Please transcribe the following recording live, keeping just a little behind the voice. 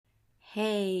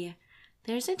Hey,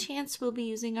 there's a chance we'll be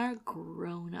using our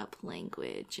grown-up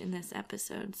language in this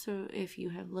episode, so if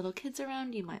you have little kids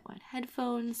around, you might want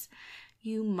headphones.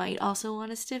 You might also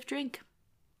want a stiff drink.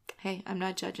 Hey, I'm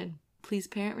not judging. Please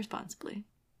parent responsibly.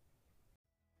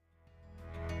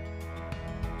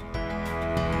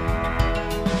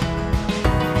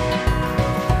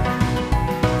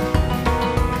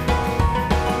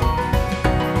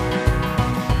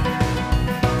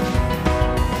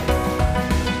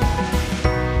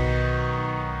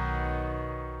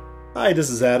 Hi,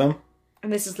 this is Adam.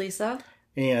 And this is Lisa.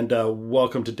 And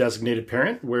welcome to Designated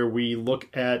Parent, where we look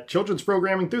at children's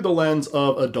programming through the lens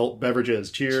of adult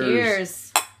beverages. Cheers.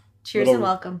 Cheers. Cheers and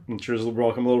welcome. And cheers and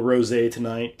welcome. A little rosé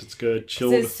tonight. It's good.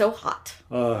 Chilled. It's so hot.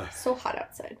 So hot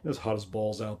outside. It's hot as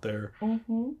balls out there.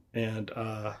 Mm-hmm. And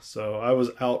so I was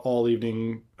out all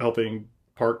evening helping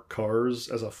park cars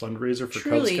as a fundraiser for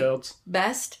Cub Scouts.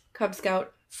 Best Cub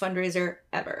Scout fundraiser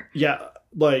ever. Yeah.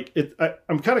 Like,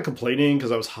 I'm kind of complaining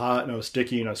because I was hot and I was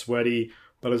sticky and I was sweaty,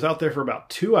 but I was out there for about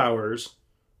 2 hours,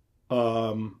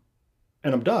 and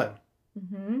I'm done.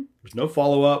 Mm-hmm. There's no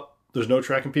follow-up. There's no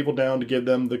tracking people down to give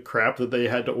them the crap that they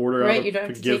had to order out. Right, you don't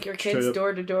have to take your kids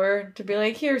door to door to be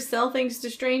like, here, sell things to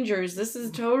strangers. This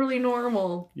is totally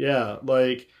normal. Yeah,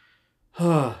 like,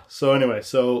 so anyway,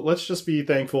 so let's just be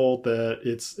thankful that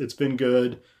it's been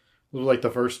good. It was like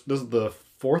this is the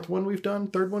third one we've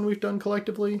done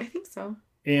collectively. I think so.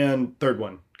 And third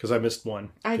one, because I missed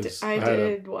one. I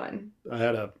did one. I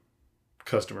had a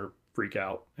customer freak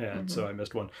out, and so I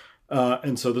missed one.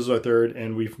 And so this is our third,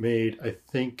 and we've made, I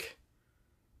think,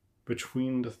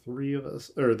 between the three of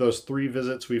us, or those 3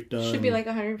 visits we've done. Should be like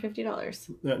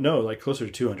 $150. No, like closer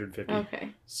to $250. Okay.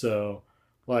 So,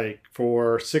 like,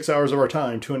 for 6 hours of our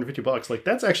time, $250, like,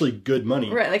 that's actually good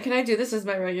money. Right, like, can I do this as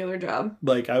my regular job?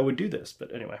 Like, I would do this,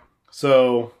 but anyway.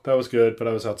 So, that was good, but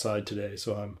I was outside today,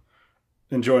 so I'm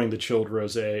enjoying the chilled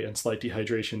rosé and slight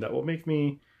dehydration that will make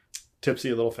me tipsy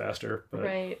a little faster. But,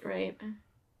 Right.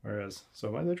 Whereas, so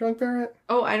am I the drunk parent?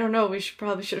 Oh, I don't know. We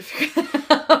probably should have figured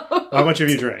that out. How much have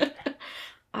you drank?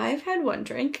 I've had 1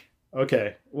 drink.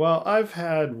 Okay. Well, I've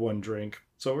had 1 drink.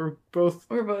 So we're both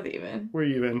even. We're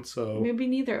even, so. Maybe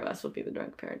neither of us will be the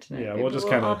drunk parent tonight. Yeah, Maybe we'll just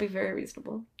kind of. all be very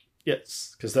reasonable.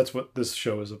 Yes, because that's what this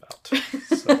show is about.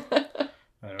 So,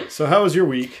 anyway, so how was your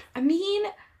week? I mean,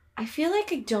 I feel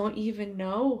like I don't even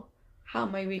know how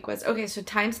my week was. Okay, so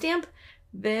timestamp.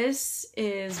 This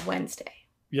is Wednesday.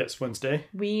 Yes, Wednesday.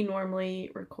 We normally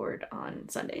record on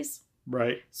Sundays.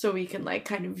 Right. So we can like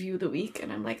kind of view the week.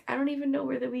 And I'm like, I don't even know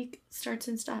where the week starts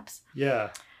and stops. Yeah.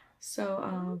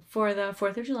 So for the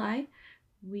 4th of July,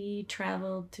 we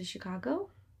traveled to Chicago.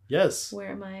 Yes.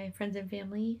 Where my friends and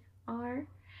family are.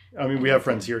 I mean, we have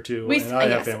friends here too. I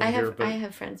have family here. But... I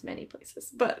have friends many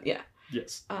places. But yeah.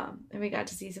 Yes. And we got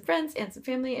to see some friends and some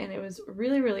family. And it was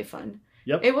really, really fun.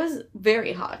 Yep. It was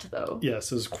very hot, though.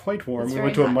 Yes, it was quite warm. We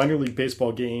went to a minor league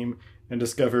baseball game and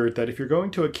discovered that if you're going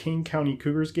to a Kane County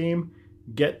Cougars game,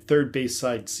 get third base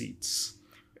side seats.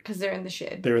 Because they're in the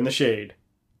shade. They're in the shade.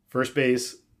 First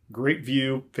base, great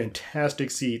view,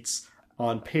 fantastic seats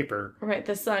on paper. Right,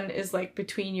 the sun is like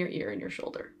between your ear and your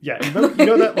shoulder. Yeah, you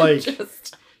know that like...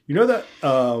 You know that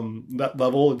that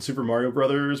level in Super Mario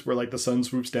Brothers where like the sun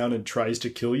swoops down and tries to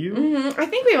kill you? Mm-hmm. I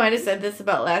think we might have said this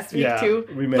about last week too.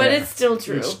 But it's still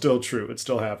true. It's still true. It's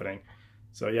still happening.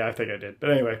 So yeah, I think I did. But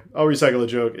anyway, I'll recycle the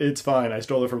joke. It's fine. I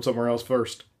stole it from somewhere else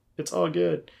first. It's all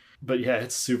good. But yeah,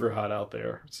 it's super hot out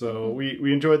there. So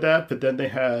we enjoyed that. But then they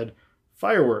had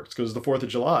fireworks because it's the 4th of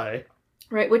July.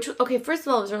 Right. Which, okay, first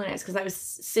of all, it was really nice because I was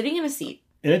sitting in a seat.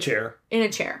 In a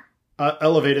chair.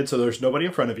 Elevated so there's nobody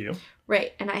in front of you.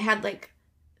 Right. And I had like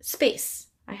space.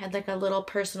 I had like a little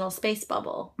personal space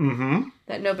bubble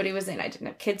that nobody was in. I didn't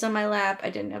have kids on my lap. I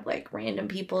didn't have like random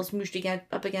people smooshed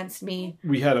up against me.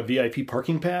 We had a VIP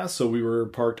parking pass, so we were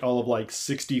parked all of like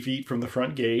 60 feet from the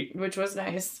front gate. Which was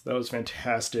nice. That was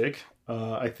fantastic.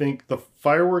 I think the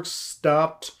fireworks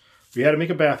stopped. We had to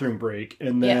make a bathroom break.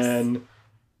 And then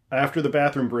after the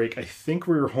bathroom break, I think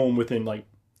we were home within like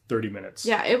 30 minutes.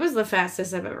 Yeah, it was the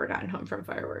fastest I've ever gotten home from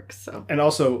fireworks. So. And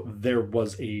also, there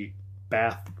was a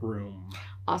bathroom.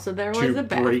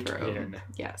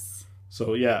 Yes.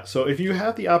 So, yeah. So, if you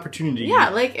have the opportunity... Yeah,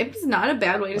 like, it's not a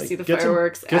bad way to see the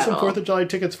fireworks Get some 4th of July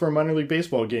tickets for a minor league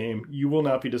baseball game. You will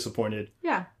not be disappointed.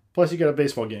 Yeah. Plus, you get a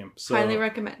baseball game. So highly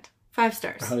recommend. 5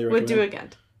 stars. Highly recommend. Would do again.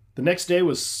 The next day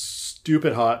was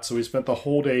stupid hot, so we spent the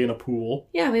whole day in a pool.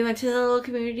 Yeah, we went to the little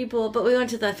community pool, but we went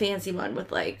to the fancy one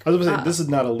with like... I was going to say, this is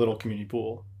not a little community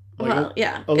pool. Like,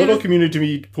 yeah. A little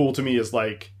community pool to me is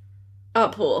like... A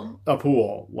pool. A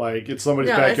pool. Like, it's somebody's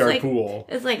backyard pool.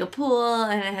 It's like a pool,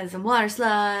 and it has some water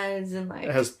slides, and like...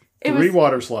 It has three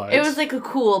water slides. It was like a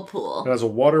cool pool. It has a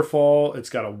waterfall. It's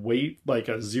got a wave, like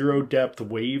a zero depth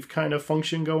wave kind of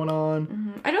function going on.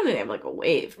 Mm-hmm. I don't think they have like a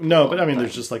wave pool, no, but I mean,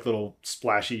 there's just like little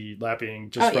splashy lapping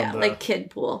just from the like kid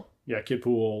pool. Yeah, kid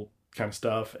pool kind of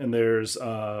stuff. And there's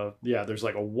there's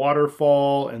like a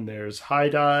waterfall and there's high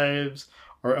dives.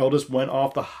 Our eldest went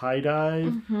off the high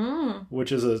dive,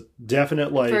 which is a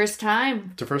definite like first time.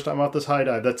 It's the first time off this high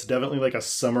dive. That's definitely like a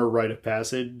summer rite of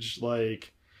passage.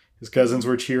 Like his cousins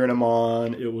were cheering him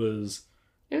on. It was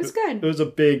good. It was a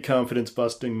big confidence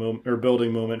busting moment or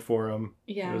building moment for him.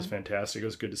 Yeah, it was fantastic. It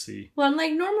was good to see. Well,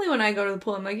 like normally when I go to the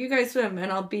pool, I'm like, you guys swim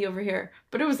and I'll be over here.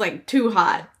 But it was like too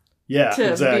hot. Yeah, to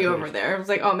exactly. be over there. I was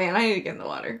like, oh man, I need to get in the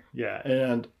water. Yeah,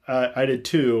 and I did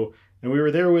too. And we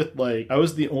were there with, like, I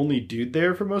was the only dude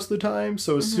there for most of the time.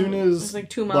 So as soon as, it was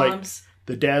like two moms. Like,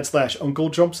 the dad/uncle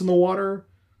jumps in the water,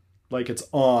 like, it's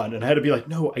on. And I had to be like,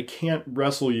 no, I can't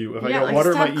wrestle you. If I got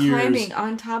water in my ears, climbing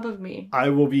on top of me. I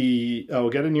will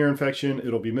get an ear infection.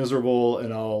 It'll be miserable,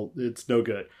 and it's no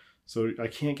good. So I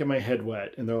can't get my head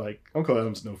wet. And they're like, Uncle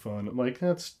Adam's no fun. I'm like,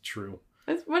 that's true.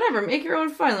 It's whatever. Make your own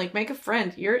fun. Like, make a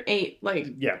friend. You're 8. Like,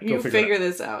 yeah, you figure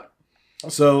this out.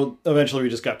 So eventually we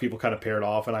just got people kind of paired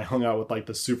off, and I hung out with like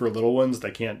the super little ones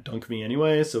that can't dunk me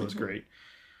anyway, so it was great.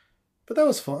 But that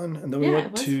was fun. And then we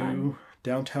went to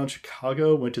downtown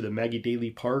Chicago, went to the Maggie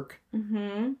Daley Park,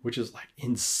 which is like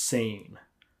insane.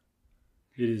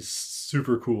 It is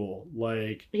super cool.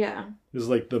 Like, yeah, it's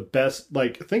like the best,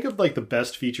 like, think of like the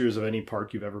best features of any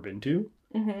park you've ever been to.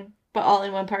 But all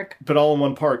in one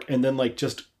park. And then like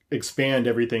just expand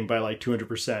everything by like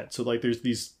 200%. So like there's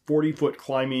these 40-foot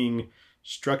climbing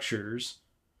structures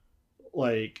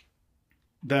like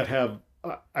that have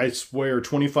I swear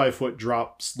 25-foot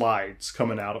drop slides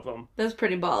coming out of them. That's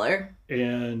pretty baller.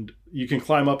 And you can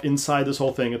climb up inside this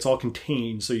whole thing. It's all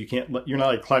contained, so you're not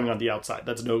like climbing on the outside.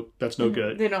 That's no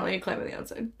good. They don't let you climb on the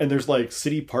outside. And there's like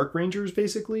city park rangers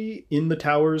basically in the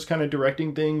towers kind of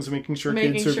directing things, making sure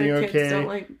kids are being okay. Don't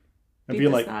like and beat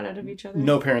being the like snot out of each other.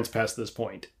 No parents past this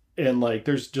point. And like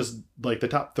there's just like the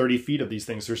top 30 feet of these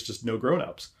things, there's just no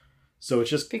grown-ups. So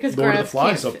it's just because Lord of the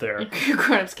Flies up there.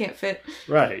 Grown-ups can't fit.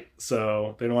 Right.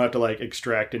 So they don't have to like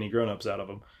extract any grown-ups out of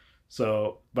them.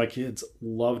 So my kids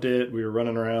loved it. We were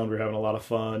running around. We were having a lot of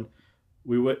fun.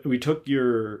 We took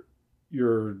your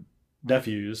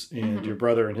nephews and your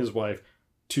brother and his wife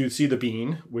to see the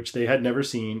Bean, which they had never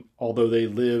seen, although they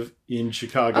live in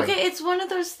Chicago. Okay, it's one of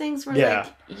those things where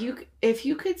like if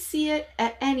you could see it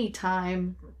at any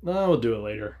time. No, we'll do it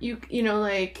later. You know,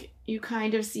 like you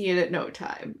kind of see it at no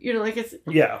time. You know, like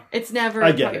it's never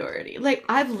a priority. Like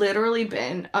I've literally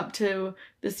been up to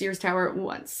the Sears Tower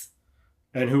once.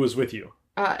 And who was with you?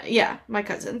 Yeah, my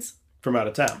cousins. From out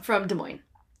of town. From Des Moines.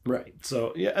 Right.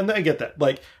 So yeah, and I get that.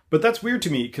 Like, but that's weird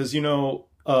to me because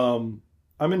I'm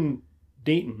in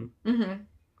Dayton.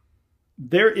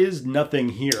 There is nothing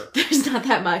here. There's not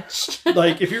that much.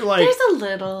 Like, if you're like... There's a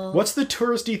little. What's the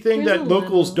touristy thing that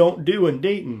locals don't do in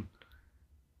Dayton?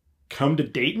 Come to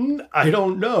Dayton? I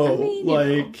don't know. I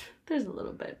mean, there's a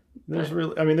little bit.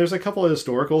 There's a couple of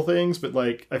historical things, but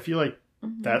like, I feel like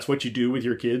that's what you do with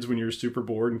your kids when you're super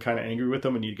bored and kind of angry with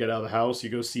them and you get out of the house. You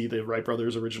go see the Wright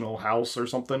Brothers' original house or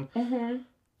something.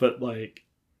 But like,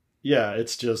 yeah,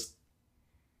 it's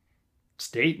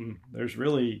Dayton. There's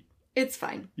really... It's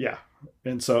fine. Yeah.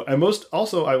 And so, I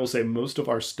will say most of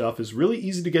our stuff is really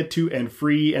easy to get to and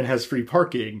free and has free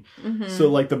parking. So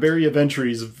like the barrier of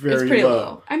entry is very pretty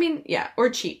low. I mean, yeah, or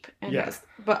cheap. And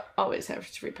but always have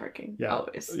free parking. Yeah.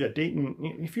 Always. Yeah, Dayton,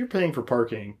 if you're paying for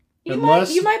parking, you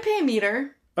might pay a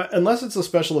meter. Unless it's a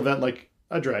special event like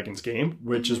a Dragons game,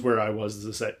 which is where I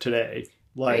was today.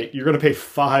 Like, you're going to pay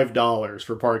 $5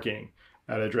 for parking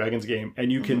at a Dragons game.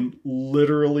 And you can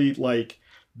literally, like...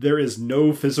 There is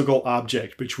no physical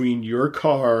object between your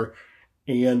car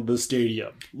and the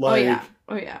stadium. Like,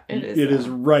 oh yeah, it is. It is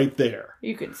right there.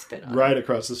 You can spit on right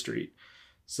across the street.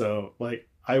 So, like,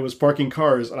 I was parking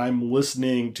cars and I'm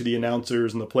listening to the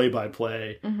announcers and the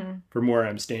play-by-play from where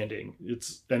I'm standing.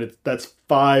 That's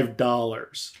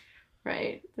 $5.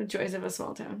 Right, the joys of a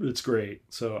small town. It's great.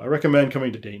 So I recommend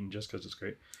coming to Dayton just because it's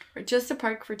great. Or just a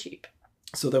park for cheap.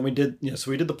 So then we did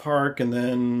the park, and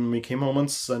then we came home on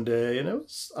Sunday, and it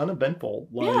was uneventful.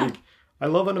 I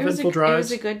love uneventful drives.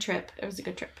 It was a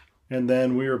good trip. And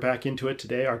then we were back into it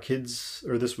today.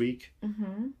 This week,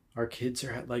 our kids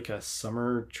are at like a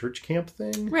summer church camp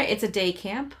thing. Right, it's a day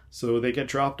camp. So they get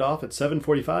dropped off at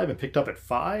 7:45 and picked up at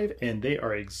 5, and they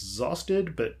are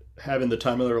exhausted, but having the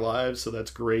time of their lives, so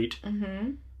that's great.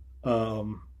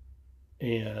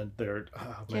 And they're,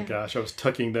 oh my Yeah. gosh, I was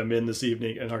tucking them in this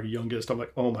evening, and our youngest, I'm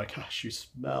like, oh my gosh, you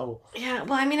smell. Yeah,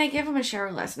 well, I mean, I gave him a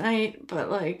shower last night, but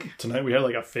like... Tonight we had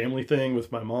like a family thing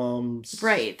with my mom's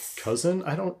Right. cousin.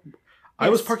 I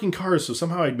was Yes. parking cars, so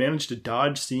somehow I managed to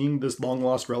dodge seeing this long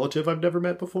lost relative I've never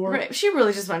met before. Right. She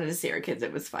really just wanted to see her kids.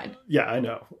 It was fine. Yeah, I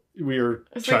know. We are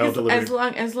It's child like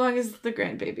delivery. as long as the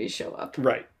grandbabies show up.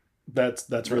 Right. That's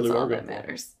really all what we're that going for.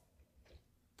 matters.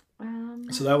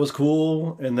 So that was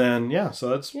cool. And then, yeah, so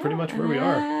that's pretty much where we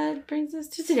are That brings us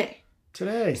to today.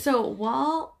 today. So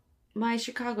while my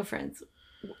Chicago friends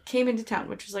came into town,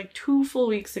 which was like 2 full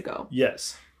weeks ago,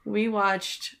 Yes. we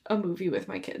watched a movie with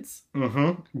my kids.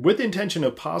 Mm-hmm. With the intention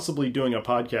of possibly doing a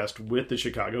podcast with the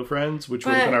Chicago friends, which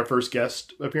would have been our first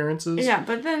guest appearances. Yeah,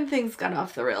 but then things got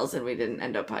off the rails and we didn't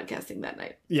end up podcasting that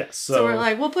night. Yes. So we're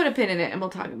like, we'll put a pin in it and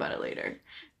we'll talk about it later.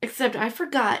 Except I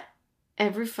forgot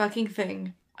every fucking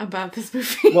thing about this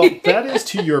movie. Well, that is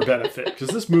to your benefit, because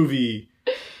this movie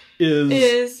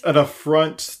is an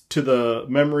affront to the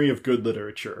memory of good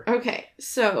literature. Okay,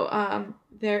 so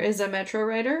there is a Metro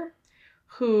writer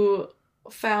who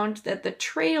found that the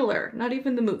trailer, not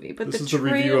even the movie, but This the is the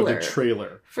review of the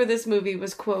trailer for this movie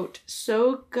was, quote,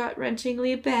 so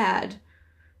gut-wrenchingly bad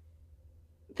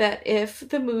that if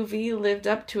the movie lived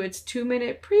up to its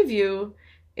 2-minute preview,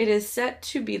 it is set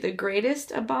to be the greatest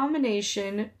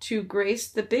abomination to grace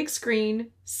the big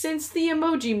screen since the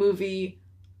Emoji Movie,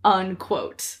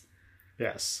 unquote.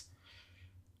 Yes.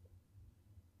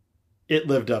 It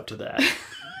lived up to that.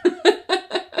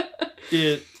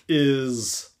 It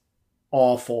is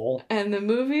awful. And the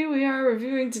movie we are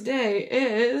reviewing today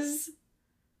is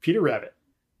Peter Rabbit.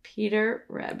 Peter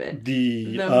Rabbit.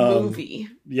 The movie.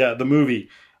 Yeah, the movie.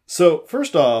 So,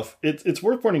 first off, it's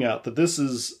worth pointing out that this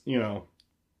is,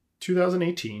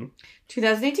 2018.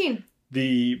 2018.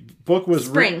 The book was...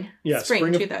 Spring. Spring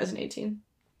spring of 2018.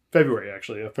 February,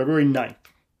 actually. February 9th.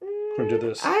 According to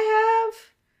this. I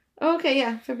have... Okay,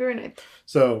 yeah, February 9th.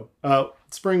 So,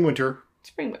 spring, winter.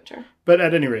 Spring, winter. But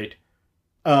at any rate,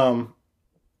 that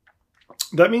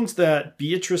means that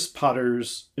Beatrice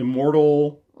Potter's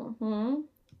immortal,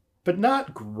 but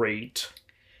not great.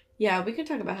 Yeah, we can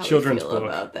talk about how Children's we feel book.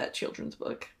 about that children's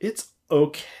book. It's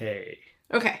okay.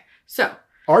 Okay, so...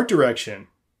 Art direction.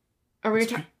 Are we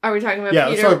talking about Yeah,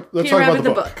 Peter, let's Peter talk Rabbit about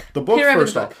the book. The book, Peter Rabbit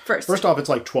first the off. book, First off, it's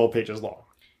like 12 pages long.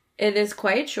 It is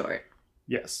quite short.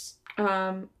 Yes.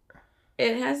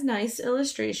 It has nice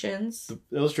illustrations. The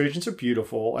illustrations are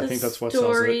beautiful. I think that's what The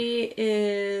sells it. story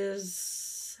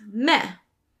is meh.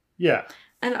 Yeah.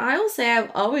 And I will say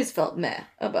I've always felt meh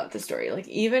about the story. Like,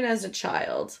 even as a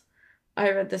child,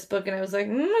 I read this book and I was like,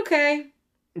 okay.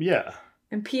 Yeah.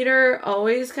 And Peter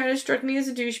always kind of struck me as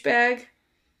a douchebag.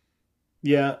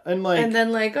 Yeah, and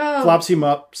then Flopsy,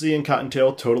 Mopsy, and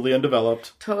Cottontail, totally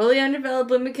undeveloped. Totally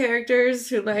undeveloped women characters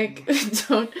who,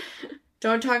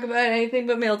 don't talk about anything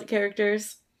but male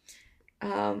characters.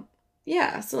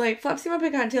 Yeah, so, Flopsy, Mopsy,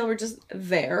 and Cottontail were just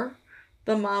there.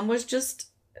 The mom was just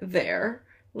there.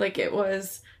 It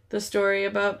was the story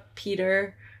about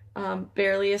Peter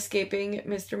barely escaping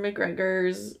Mr.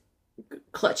 McGregor's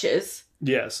clutches.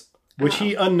 Yes. Which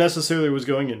he unnecessarily was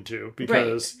going into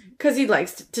because... Right. Because he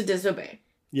likes to disobey.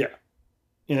 Yeah.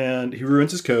 And he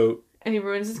ruins his coat. And he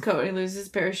ruins his coat and he loses his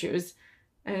pair of shoes.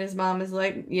 And his mom is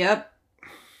like, yep.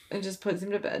 And just puts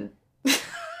him to bed.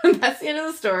 That's the end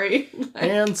of the story.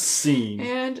 And scene.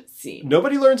 And scene.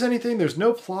 Nobody learns anything. There's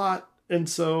no plot. And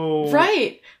so...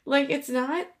 Right. It's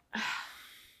not...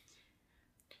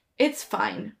 It's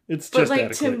fine. It's but, just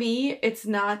adequate. to me, it's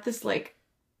not this,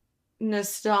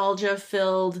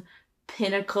 nostalgia-filled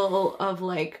pinnacle of,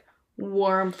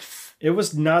 warmth. It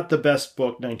was not the best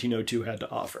book 1902 had to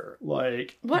offer.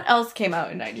 What else came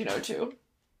out in 1902?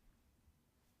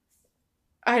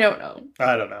 I don't know.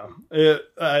 I don't know.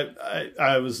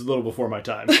 I was a little before my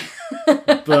time.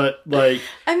 But,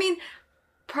 I mean,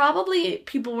 probably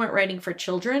people weren't writing for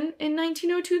children in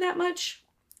 1902 that much.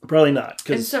 Probably not.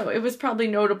 And so it was probably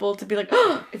notable to be like,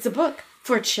 oh, it's a book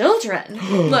for children.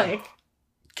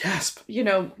 Gasp.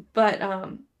 But,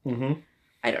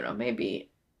 I don't know, maybe.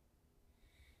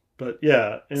 But,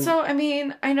 yeah. So, I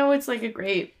mean, I know it's a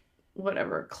great,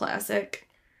 whatever, classic.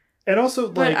 And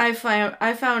also, But I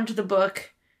found the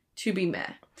book to be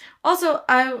meh. Also,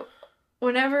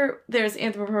 whenever there's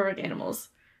anthropomorphic animals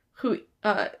who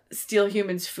steal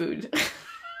humans' food...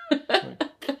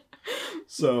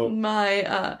 So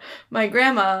my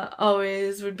grandma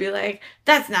always would be like,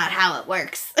 "That's not how it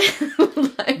works."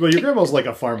 Well, your grandma's like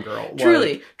a farm girl.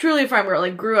 Truly a farm girl.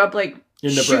 Grew up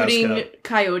in shooting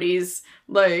coyotes.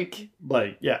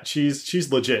 Yeah,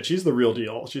 she's legit. She's the real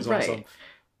deal. She's awesome.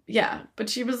 Yeah, but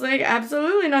she was like,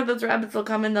 absolutely not. Those rabbits will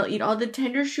come and they'll eat all the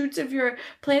tender shoots of your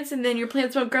plants, and then your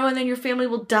plants won't grow, and then your family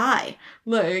will die.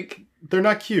 Like, they're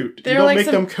not cute. They're You don't like make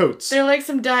some- them coats. they're like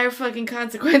some dire fucking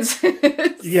consequences.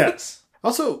 Yes.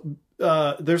 Also,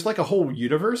 there's like a whole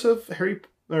universe of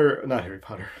not Harry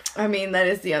Potter. I mean, that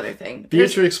is the other thing.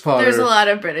 Beatrix Potter. There's a lot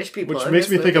of British people, which in makes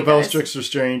this me think movie, of Bellatrix guys.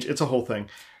 Lestrange. It's a whole thing.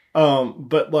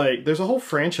 But like, there's a whole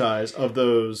franchise of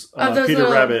those, Of those Peter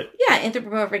little- Rabbit. Yeah,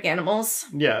 anthropomorphic animals.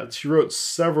 Yeah, she wrote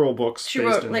several books. She based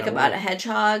wrote in like that about a world.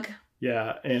 hedgehog,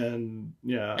 Yeah, and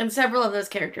yeah, and several of those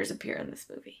characters appear in this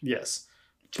movie. yes,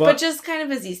 But just kind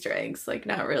of as Easter eggs, like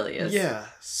not really as... yeah.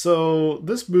 So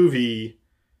this movie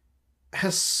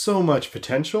has so much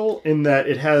potential in that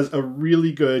it has a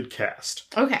really good cast.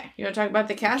 Okay, you want to talk about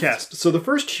the cast? So the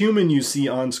first human you see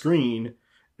on screen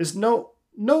is no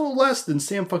less than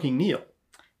Sam fucking Neill.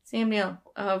 Sam Neill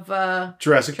of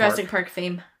Jurassic Jurassic Park. Park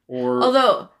fame. Or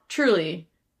Although, truly,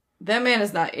 that man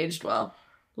has not aged well.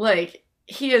 Like,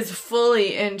 he is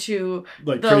fully into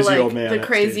like the crazy old man. the at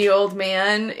crazy stage. old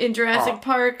man in Jurassic Oh.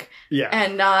 Park, Yeah.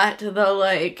 and not the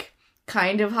like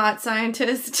kind of hot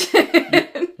scientist.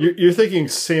 You're thinking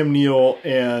Sam Neill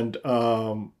and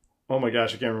oh my gosh,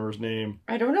 I can't remember his name.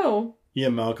 I don't know.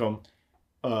 Ian Malcolm.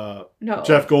 No.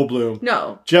 Jeff Goldblum.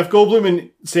 No. Jeff Goldblum and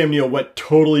Sam Neill went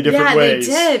totally different ways.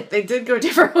 Yeah, they did go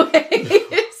different ways.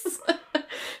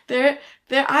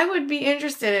 I would be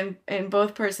interested in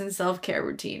both persons' self-care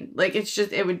routine. Like,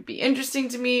 it would be interesting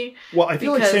to me. Well, I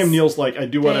feel like because Sam Neill's like, I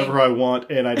do whatever I want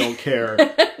and I don't care.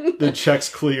 The check's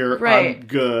clear. Right. I'm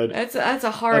good. That's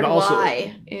a hard And also,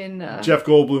 lie in Jeff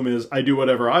Goldblum is, I do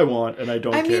whatever I want and I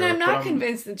don't care. I mean, I'm but not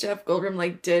convinced that Jeff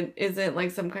Goldblum isn't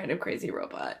like some kind of crazy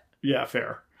robot. Yeah,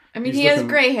 fair. I mean, He's he has looking-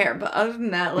 gray hair, but other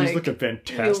than that, like, He's looking he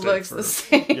fantastic. looks for- the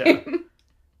same. Yeah.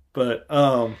 But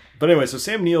anyway, so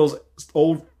Sam Neill's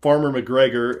old Farmer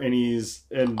McGregor, and he's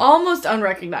Almost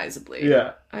unrecognizably.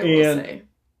 yeah, I will and say.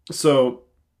 so,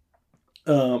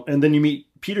 and then you meet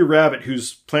Peter Rabbit,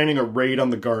 who's planning a raid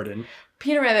on the garden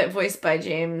Peter Rabbit, voiced by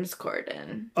James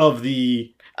Corden. of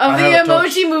the Of I the have a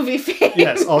touch- Emoji Movie fame.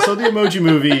 yes, also the Emoji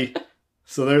Movie.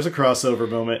 So there's a crossover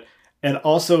moment, and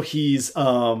also he's he's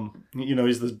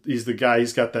the guy.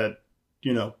 He's got that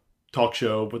talk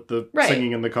show with the Right.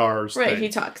 singing in the cars. Right, thing. he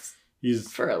talks He's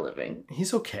for a living.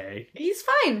 okay. He's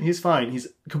fine. He's fine. He's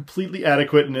completely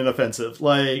adequate and inoffensive.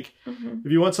 Like, Mhm.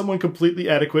 if you want someone completely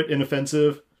adequate and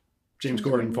offensive, James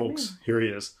Corden, folks, here he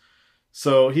is.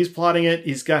 So he's plotting it.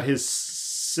 He's got his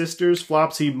sisters,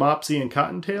 Flopsy, Mopsy, and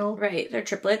Cottontail. Right, they're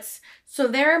triplets. So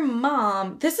their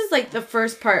mom, this is like the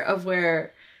first part of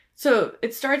where, so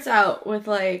it starts out with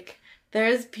like,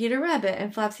 there's Peter Rabbit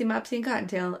and Flopsy, Mopsy, and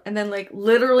Cottontail, and then like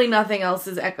literally nothing else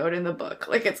is echoed in the book.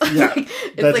 Like it's Yeah, like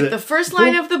that's it. the first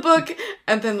line of the book,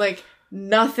 and then like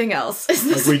nothing else is the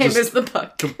Like, we same just as the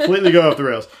book. Completely go off the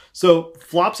rails. So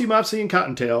Flopsy, Mopsy, and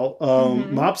Cottontail.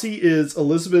 Mhm. Mopsy is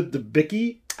Elizabeth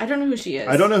Debicki. I don't know who she is.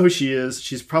 I don't know who she is.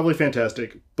 She's probably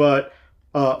fantastic. But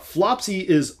Flopsy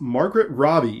is Margaret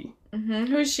Robbie.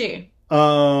 Who is she?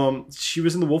 She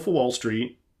was in The Wolf of Wall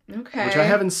Street. Okay. Which I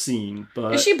haven't seen,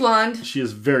 but Is she blonde? she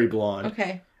is very blonde.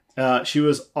 Okay. She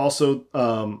was also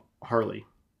Harley.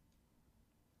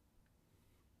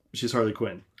 She's Harley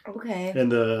Quinn Okay. in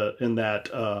that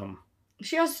Is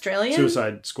she Australian?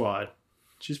 Suicide Squad.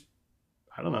 She's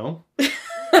I don't know,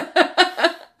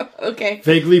 Okay.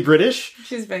 vaguely British.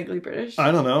 She's vaguely British.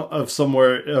 I don't know, of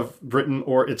somewhere of Britain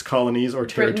or its colonies or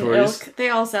Britain, territories. ilk. They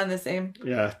all sound the same.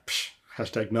 Yeah.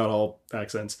 Hashtag not all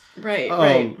accents. Right,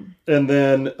 right. And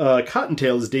then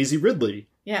Cottontail is Daisy Ridley.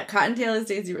 Yeah, Cottontail is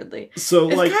Daisy Ridley.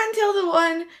 So Is like Cottontail the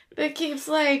one that keeps,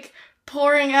 like,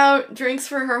 pouring out drinks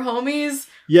for her homies,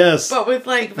 yes, but with,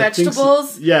 like, I think so.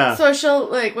 vegetables? Yeah. So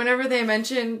she'll, like, whenever they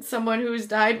mention someone who's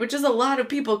died, which is a lot of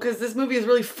people, because this movie is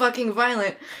really fucking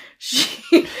violent,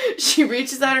 she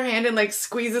reaches out her hand and, like,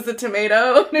 squeezes a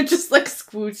tomato, and it just, like,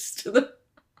 squoosh to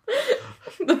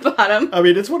the bottom. I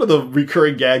mean, it's one of the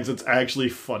recurring gags that's actually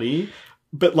funny.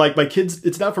 But, like, my kids,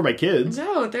 it's not for my kids.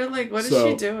 No, they're like, what is So-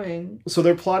 she doing? So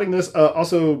they're plotting this.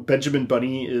 Also, Benjamin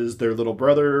Bunny is their little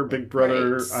brother, big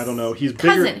brother. Right. I don't know. He's bigger.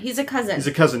 Cousin. He's a cousin. He's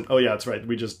a cousin. Oh, yeah, that's right.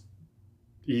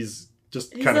 He's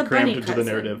just He's kind a of crammed bunny into the cousin.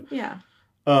 narrative. Yeah.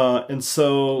 And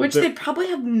so. Which they probably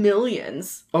have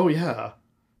millions. Oh, yeah.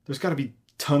 There's got to be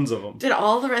tons of them. Did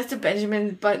all the rest of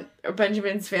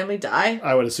Benjamin's family die?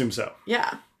 I would assume so.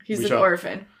 Yeah. He's We an shall-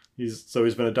 orphan. He's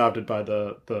been adopted by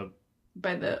the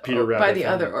By the Peter Rabbit by the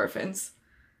family. other orphans.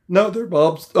 No, they're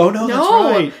Bob's. Oh no, that's No,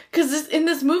 right. because in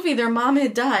this movie, their mom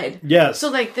had died. Yes. So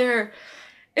like they're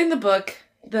in the book,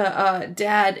 the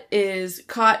dad is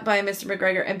caught by Mr.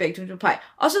 McGregor and baked into a pie.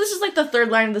 Also, this is like the third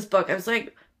line of this book. I was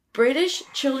like, British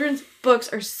children's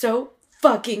books are so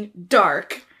fucking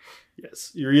dark.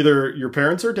 Yes. You're either your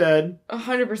parents are dead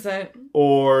 100%.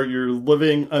 or you're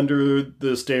living under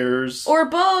the stairs. Or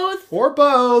both. Or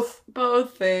both.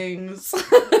 Both things.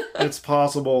 It's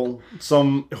possible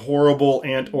some horrible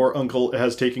aunt or uncle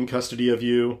has taken custody of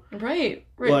you. Right.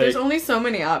 Like, there's only so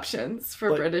many options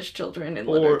for British children in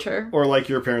literature. Or like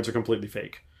your parents are completely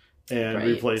fake and Right.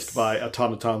 replaced by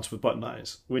automatons with button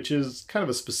eyes, which is kind of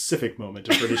a specific moment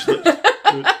in British literature.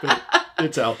 But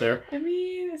it's out there. I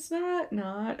mean, it's not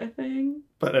a thing.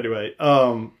 But anyway,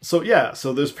 so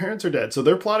those parents are dead. So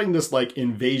they're plotting this like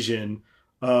invasion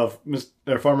of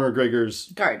Farmer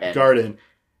McGregor's garden.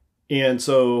 And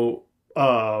so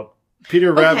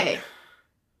Peter Rabbit... Okay.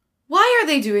 Why are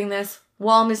they doing this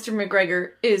while Mr. McGregor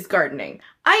is gardening?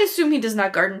 I assume he does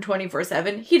not garden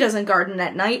 24/7. He doesn't garden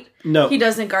at night. No. He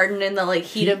doesn't garden in the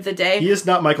heat of the day. He is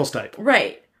not Michael Stipe.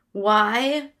 Right.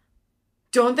 Why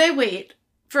don't they wait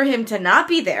for him to not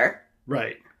be there?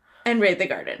 Right. And raid the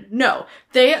garden. No.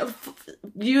 They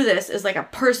view this as like a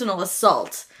personal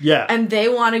assault. Yeah. And they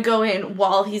want to go in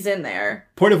while he's in there.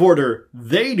 Point of order,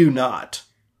 they do not.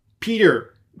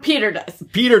 Peter does.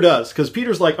 Peter does, because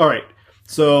Peter's like, all right,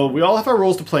 so we all have our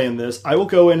roles to play in this. I will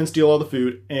go in and steal all the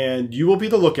food, and you will be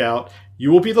the lookout. You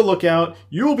will be the lookout.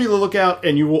 You will be the lookout,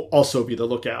 and you will also be the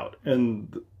lookout.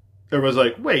 And everyone's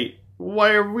like, wait,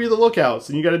 why are we the lookouts?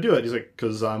 And you got to do it. He's like,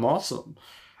 because I'm awesome.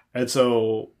 And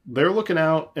so they're looking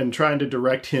out and trying to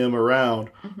direct him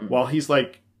around while he's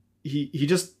like, he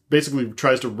just basically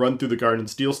tries to run through the garden and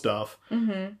steal stuff.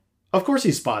 Mm-hmm. Of course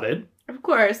he's spotted. Of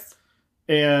course.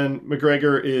 And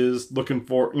McGregor is looking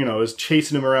for, is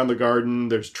chasing him around the garden.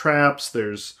 There's traps.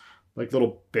 There's like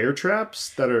little bear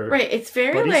traps that are right. It's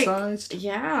very buddy-sized.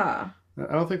 Yeah.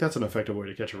 I don't think that's an effective way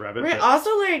to catch a rabbit. Right. But... Also,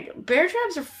 bear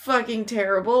traps are fucking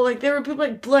terrible. There were people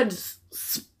blood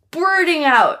spurting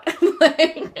out.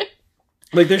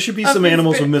 Like there should be some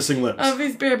animals with missing limbs. Of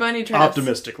these bear bunny traps.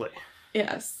 Optimistically.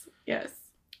 Yes.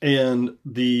 And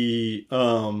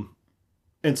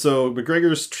and so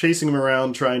McGregor's chasing him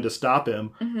around trying to stop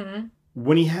him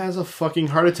when he has a fucking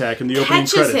heart attack in the opening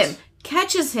credits.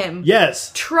 Catches him.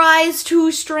 Yes. Tries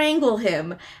to strangle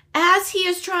him. As he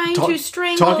is trying to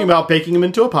strangle... Talking about baking him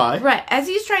into a pie. Right. As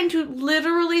he's trying to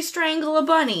literally strangle a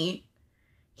bunny,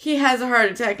 he has a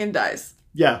heart attack and dies.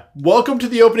 Yeah. Welcome to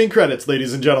the opening credits,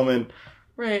 ladies and gentlemen.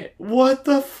 Right. What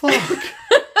the fuck?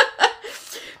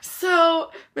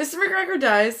 So, Mr. McGregor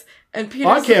dies, and Peter...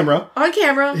 On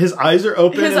camera. His eyes are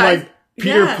open,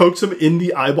 Peter pokes him in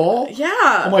the eyeball.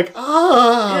 Yeah. I'm like,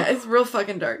 ah. Yeah, it's real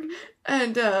fucking dark.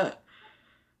 And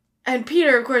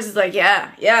Peter, of course, is like,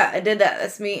 yeah, I did that.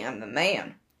 That's me. I'm the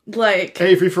man.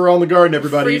 Hey, free for all in the garden,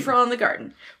 everybody. Free for all in the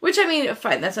garden. Which, I mean,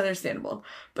 fine, that's understandable.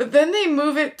 But then they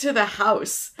move it to the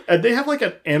house. And they have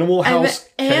an animal house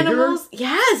animals,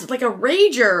 yes, like a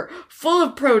rager full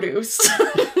of produce.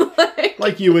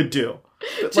 like you would do.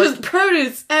 Just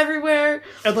produce everywhere.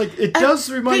 And it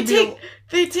does remind me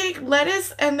They take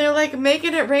lettuce and they're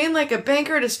making it rain like a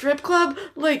banker at a strip club.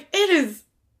 It is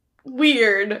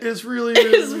weird. It's really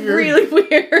weird. Really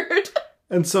weird.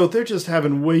 And so they're just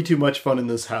having way too much fun in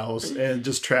this house and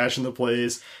just trashing the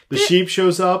place. The sheep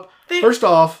shows up. First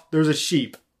off, there's a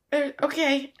sheep.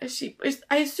 Okay, a sheep.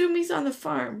 I assume he's on the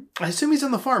farm.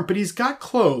 But he's got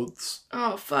clothes.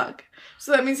 Oh, fuck.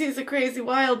 So that means he's a crazy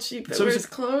wild sheep that wears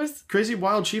clothes? Crazy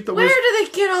wild sheep that wears... Where do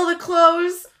they get all the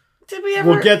clothes? Did we ever...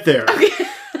 We'll get there. Okay.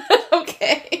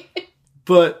 Okay.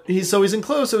 But he's in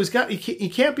clothes, so he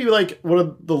can't be one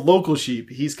of the local sheep.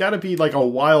 He's got to be a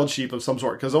wild sheep of some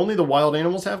sort, because only the wild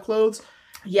animals have clothes.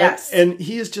 Yes. And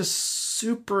he is just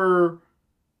super,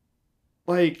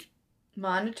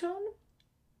 monotone?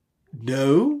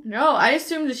 No, I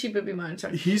assumed the sheep would be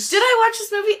monotone. Did I watch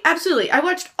this movie? Absolutely. I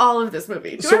watched all of this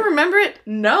movie. Do I remember it?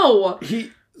 No.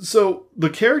 So the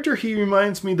character he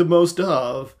reminds me the most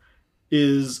of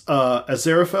is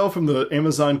Aziraphale from the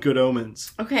Amazon Good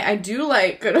Omens. Okay, I do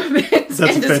like Good Omens.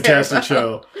 That's a fantastic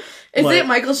show. Is it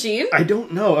Michael Sheen? I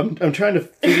don't know. I'm trying to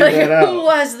figure that out. Who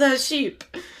was the sheep?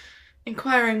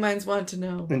 Inquiring minds want to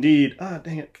know. Indeed.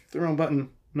 Dang it. Clicked the wrong button.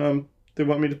 No, they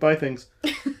want me to buy things.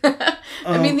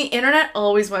 I mean, the internet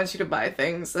always wants you to buy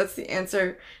things. That's the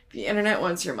answer. The internet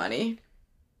wants your money.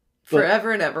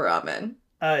 Forever and ever, amen.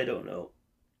 I don't know.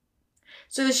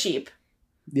 So the sheep.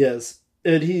 Yes.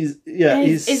 And is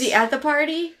he at the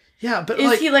party? Yeah, but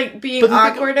is he being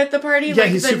awkward at the party? Yeah,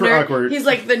 he's super awkward. He's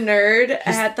the nerd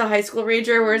at the high school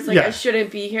rager where it's I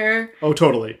shouldn't be here. Oh,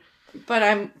 totally. But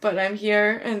I'm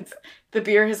here and the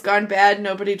beer has gone bad.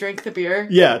 Nobody drank the beer.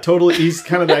 Yeah, totally. He's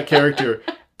kind of that character.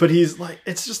 But he's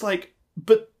it's just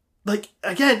but like,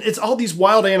 again, it's all these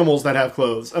wild animals that have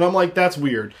clothes. And I'm like, that's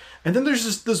weird. And then there's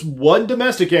just this one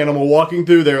domestic animal walking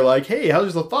through there like, hey,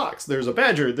 how's the fox? There's a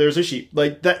badger. There's a sheep.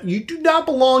 Like, that, you do not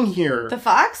belong here. The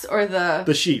fox or the...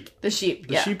 The sheep. The sheep,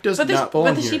 The sheep does not belong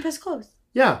here. But the sheep has clothes.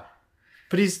 Yeah.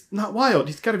 But he's not wild.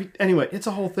 He's got to be... Anyway, it's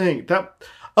a whole thing. That...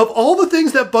 Of all the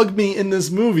things that bugged me in this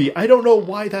movie, I don't know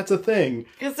why that's a thing.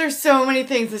 Because there's so many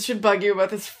things that should bug you about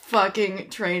this fucking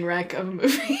train wreck of a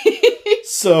movie.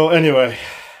 So, anyway,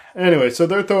 so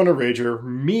they're throwing a rager.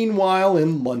 Meanwhile,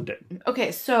 in London.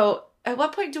 Okay, so at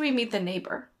what point do we meet the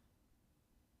neighbor?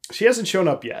 She hasn't shown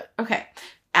up yet. Okay.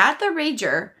 At the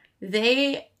rager,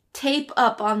 they tape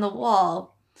up on the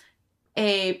wall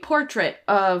a portrait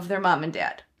of their mom and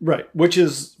dad. Right, which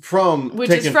is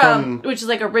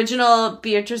like original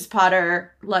Beatrice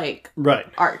Potter, like,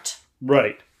 art.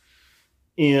 Right.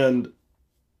 And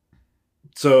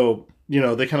so,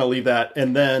 they kind of leave that.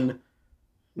 And then...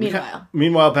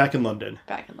 Meanwhile, back in London.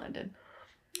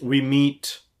 We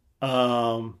meet...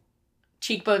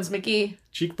 Cheekbones McGee.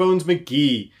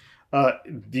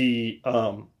 The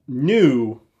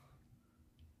new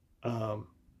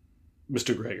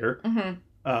Mr. Gregor. Mm-hmm.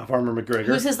 Farmer McGregor.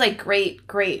 Who's his, like,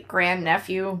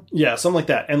 great-great-grandnephew. Yeah, something like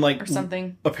that. And, like... Or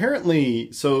something.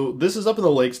 Apparently, so this is up in the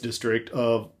Lakes District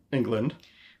of England.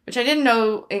 Which I didn't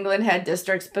know England had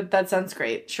districts, but that sounds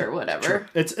great. Sure, whatever. Sure.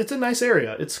 It's a nice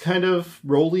area. It's kind of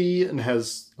rolly and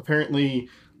has, apparently,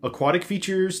 aquatic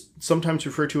features, sometimes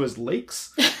referred to as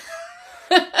lakes.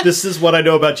 This is what I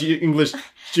know about English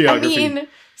geography. I mean,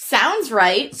 sounds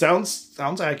right. Sounds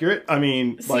accurate. I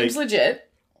mean, seems legit.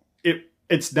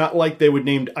 It's not like they would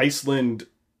named Iceland,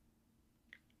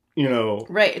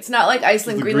 Right. It's not like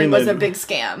Iceland, Greenland was a big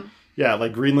scam. Yeah,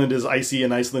 like Greenland is icy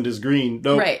and Iceland is green.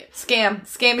 Nope. Right. Scam.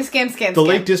 The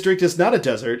Lake District is not a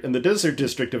desert, and the Desert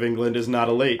District of England is not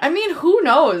a lake. I mean, who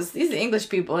knows? These English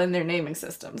people and their naming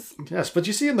systems. Yes, but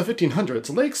you see in the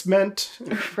 1500s, lakes meant...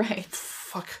 Right.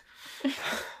 Fuck.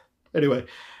 Anyway,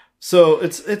 so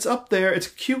it's up there. It's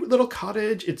a cute little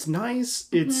cottage. It's nice.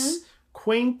 It's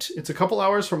quaint. It's a couple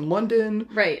hours from London.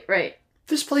 Right.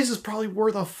 This place is probably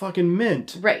worth a fucking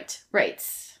mint. Right.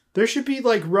 There should be,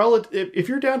 like, if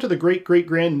you're down to the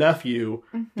great-great-grand-nephew,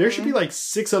 there should be, like,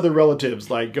 6 other relatives,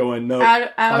 like, going, no,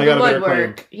 out I of got the a better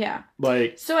woodwork. claim. Yeah.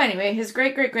 Like... So anyway, his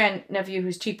great-great-grandnephew,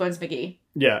 who's Cheekbones McGee.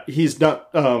 Yeah, he's not,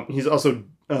 he's also,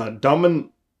 I don't know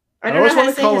how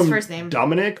to say his first name.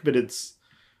 Dominic, but it's...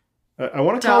 I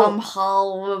want to call him...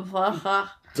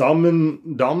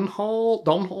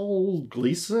 Domhnall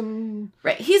Gleeson?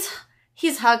 Right, he's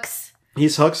Hux.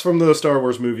 He's Hux from the Star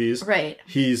Wars movies. Right.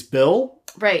 He's Bill.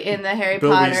 Right, in the Harry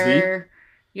Bill Potter Weasley.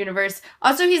 Universe.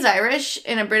 Also, he's Irish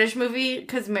in a British movie,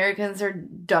 because Americans are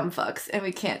dumb fucks, and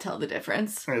we can't tell the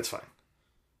difference. It's fine.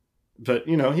 But,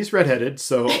 he's redheaded,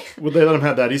 so would they let him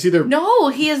have that? He's either... No,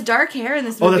 he has dark hair in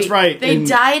this movie. Oh, that's right. They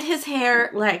dyed his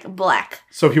hair, like, black.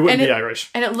 So he wouldn't be Irish.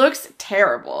 And it looks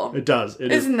terrible. It does.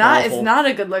 It's not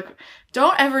a good look.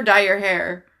 Don't ever dye your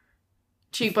hair,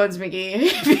 Cheekbones McGee,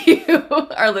 if you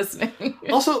are listening.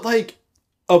 Also, like,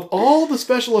 of all the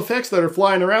special effects that are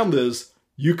flying around this,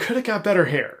 you could have got better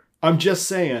hair. I'm just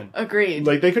saying. Agreed.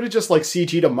 Like, they could have just, like,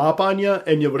 CG'd a mop on you,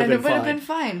 and you would have been fine. And it would have been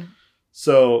fine.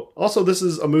 So, also, this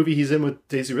is a movie he's in with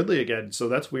Daisy Ridley again, so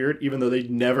that's weird, even though they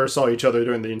never saw each other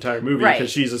during the entire movie, because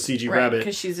she's a CG rabbit.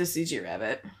 Because she's a CG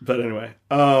rabbit. But anyway,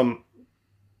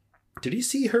 did he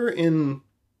see her in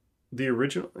the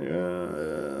original? I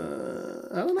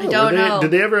don't know. I don't know.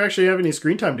 Did they ever actually have any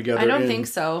screen time together? I don't think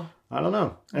so. I don't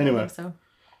know. Anyway. I don't think so.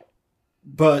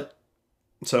 But,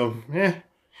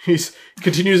 he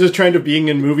continues his trend of being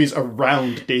in movies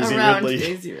around Daisy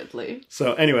Ridley.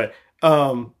 So, anyway,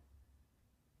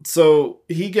 so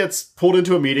he gets pulled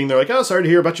into a meeting. They're like, oh, sorry to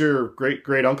hear about your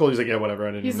great uncle. He's like, yeah, whatever.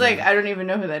 I don't even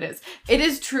know who that is. It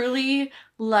is truly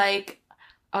like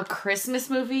a Christmas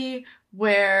movie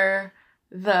where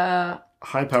the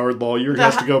high-powered lawyer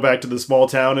has to go back to the small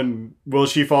town, and will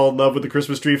she fall in love with the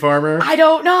Christmas tree farmer? I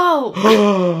don't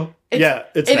know. It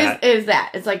is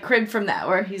that. It's like cribbed from that,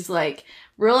 where he's like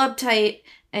real uptight,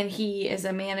 and he is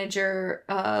a manager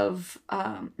of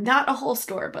not a whole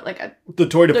store, but like the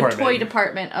toy department. The toy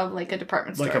department of like a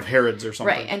department store. Like of Harrods or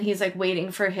something. Right, and he's like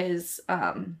waiting for his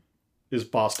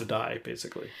boss to die,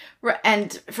 basically. Right,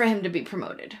 and for him to be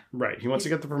promoted. Right, he wants to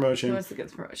get the promotion.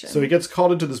 So he gets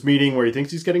called into this meeting where he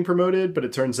thinks he's getting promoted, but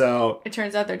it turns out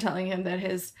they're telling him that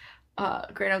his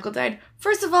great uncle died.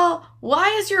 First of all, why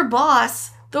is your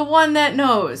boss the one that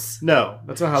knows? No,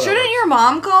 that's not how that Shouldn't works. your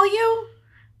mom call you?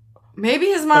 Maybe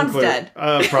his mom's dead.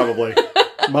 Probably.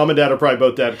 Mom and dad are probably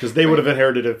both dead, because they would have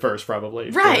inherited it first, probably.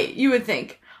 Right, you would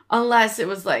think. Unless it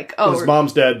was like, his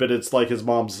mom's dead, but it's like his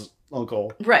mom's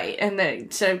uncle. Right. And then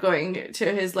instead of going to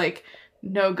his, like,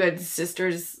 no good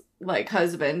sister's, like,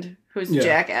 husband, who's a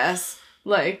jackass,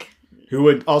 like... Who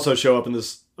would also show up in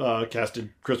this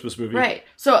casted Christmas movie. Right.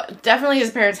 So definitely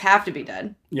his parents have to be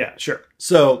dead. Yeah, sure.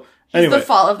 So, He's anyway. the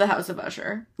fall of the House of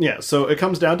Usher. Yeah, so it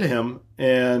comes down to him,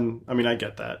 and, I mean, I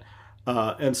get that.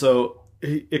 And so,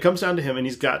 it comes down to him, and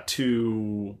he's got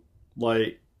to,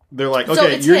 like... They're like,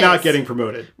 okay, you're not getting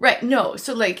promoted. Right, no.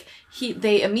 So, like,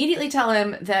 they immediately tell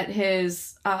him that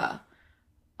his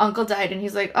uncle died, and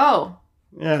he's like, oh.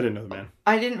 Yeah, I didn't know the man.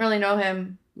 I didn't really know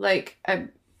him. Like,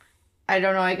 I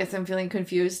don't know, I guess I'm feeling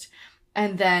confused.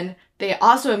 And then they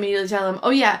also immediately tell him,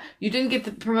 oh yeah, you didn't get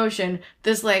the promotion.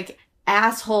 This, like,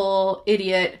 asshole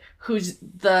idiot who's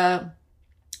the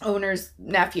owner's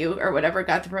nephew or whatever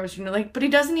got the promotion. They're like, but he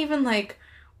doesn't even, like,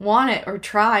 want it or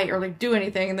try or, like, do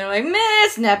anything. And they're like, meh,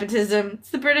 it's nepotism. It's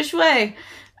the British way.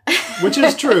 Which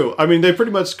is true. I mean, they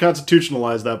pretty much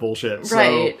constitutionalized that bullshit. So,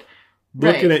 right.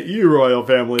 Looking at you, royal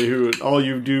family, who all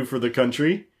you do for the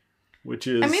country, which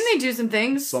is... I mean, they do some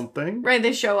things. Something. Right,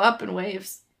 they show up in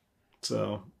waves.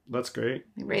 So, that's great.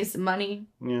 They raise some money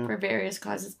for various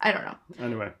causes. I don't know.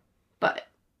 Anyway. But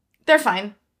they're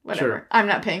fine. Whatever. Sure. I'm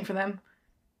not paying for them.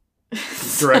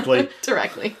 Directly.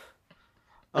 Directly.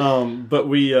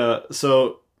 But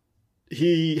so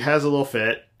he has a little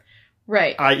fit.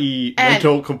 Right. I.e.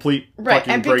 mental complete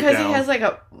fucking and because breakdown. he has like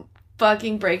a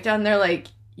fucking breakdown, they're like,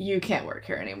 you can't work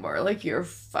here anymore. Like, you're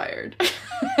fired.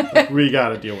 We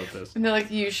gotta deal with this. And they're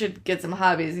like, you should get some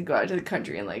hobbies and go out to the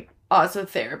country and, like, also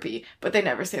therapy. But they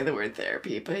never say the word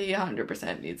therapy, but he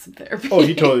 100% needs some therapy. Oh,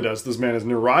 he totally does. This man is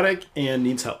neurotic and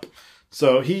needs help.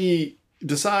 So he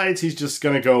decides he's just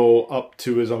gonna go up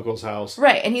to his uncle's house.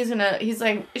 Right, and he's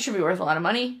like, it should be worth a lot of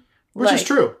money. Which is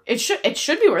true. It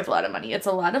should be worth a lot of money. It's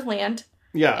a lot of land.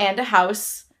 Yeah. And a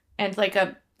house. And, like,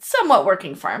 a somewhat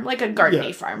working farm. Like a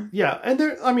gardening farm. Yeah, and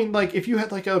if you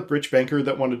had, like, a rich banker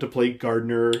that wanted to play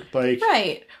gardener, like...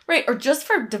 Right. Or just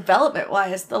for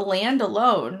development-wise, the land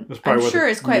alone, I'm sure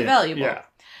is quite valuable. Yeah.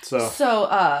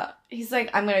 So, he's like,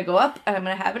 I'm going to go up, and I'm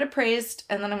going to have it appraised,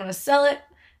 and then I'm going to sell it,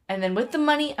 and then with the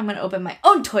money, I'm going to open my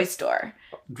own toy store.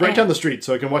 Right down the street,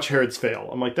 so I can watch Harrods fail.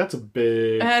 I'm like, that's a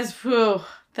big... That's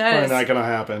probably not going to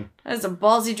happen. That is a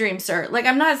ballsy dream, sir. Like,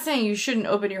 I'm not saying you shouldn't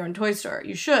open your own toy store.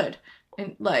 You should.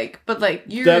 And, like, but, like,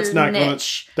 you're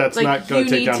niche. That's not going to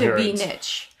take down Harrods. You need to be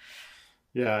niche.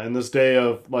 Yeah, in this day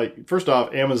of, like, first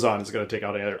off, Amazon is going to take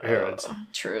out Harrods.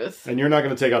 Truth. And you're not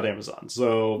going to take out Amazon.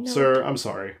 So, sir, I'm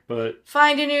sorry, but...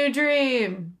 Find a new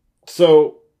dream.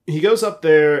 So, he goes up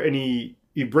there and he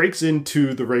breaks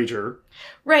into the Rager.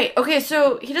 Right. Okay,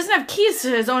 so he doesn't have keys to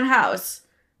his own house.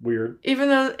 Weird. Even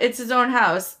though it's his own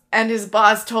house, and his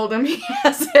boss told him he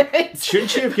has it.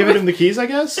 Shouldn't you have given him the keys, I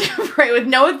guess? Right, with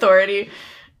no authority.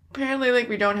 Apparently, like,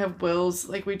 we don't have wills.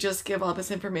 Like, we just give all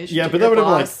this information to but that would have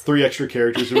been, like, 3 extra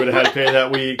characters who would have had to pay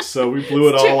that week, so we blew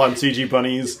it all on CG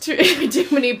bunnies. Too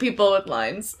many people with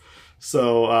lines.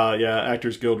 So,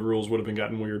 Actors Guild rules would have been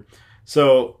gotten weird.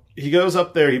 So, he goes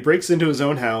up there, he breaks into his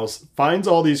own house, finds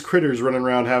all these critters running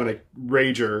around having a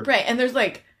rager. Right, and there's,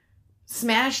 like,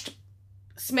 smashed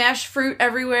fruit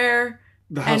everywhere.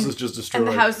 The house is just destroyed. And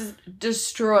the house is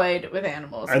destroyed with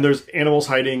animals. And there's animals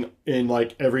hiding in,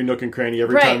 like, every nook and cranny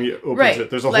every time he opens it.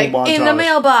 There's a like, whole montage. in the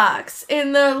mailbox,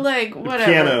 in the, like, whatever. The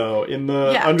piano,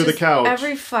 under the couch.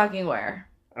 Every fucking where.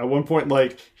 At one point,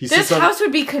 like, this house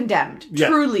would be condemned. Yeah,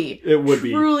 truly. It would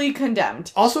be. Truly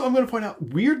condemned. Also, I'm going to point out,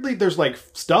 weirdly, there's, like,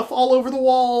 stuff all over the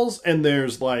walls, and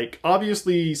there's, like,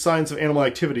 obviously signs of animal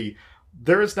activity.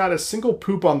 There is not a single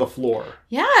poop on the floor.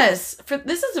 Yes.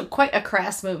 This is quite a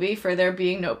crass movie for there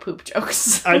being no poop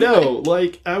jokes. I know.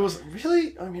 Like, I was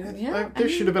really... I mean, there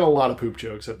should have been a lot of poop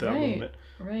jokes at that moment.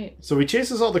 Right. So he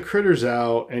chases all the critters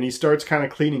out, and he starts kind of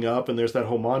cleaning up, and there's that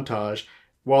whole montage,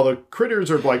 while the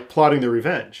critters are, like, plotting their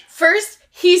revenge. First,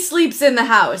 he sleeps in the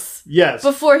house. Yes.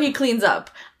 Before he cleans up.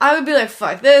 I would be like,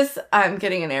 fuck this. I'm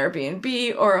getting an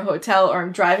Airbnb or a hotel, or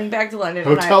I'm driving back to London.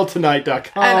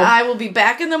 HotelTonight.com. And I will be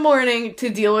back in the morning to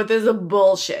deal with this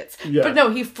bullshit. Yeah. But no,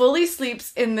 he fully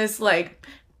sleeps in this, like,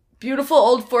 beautiful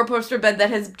old 4-poster bed that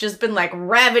has just been, like,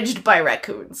 ravaged by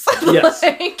raccoons. Yes.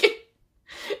 Like,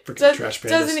 freaking trash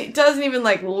pandas. Doesn't even,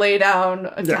 like, lay down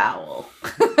a towel.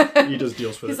 He just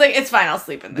deals with He's like, it's fine, I'll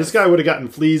sleep in this. This guy would have gotten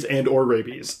fleas and or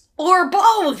rabies. Or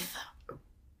both!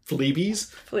 Fleabies?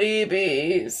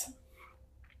 Fleabies.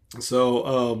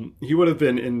 So, he would have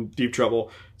been in deep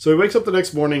trouble. So he wakes up the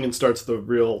next morning and starts the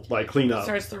real, like, cleanup.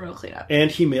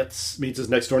 And he meets his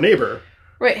next door neighbor.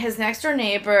 Right, his next door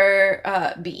neighbor,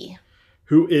 B.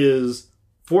 Who is,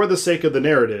 for the sake of the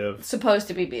narrative... supposed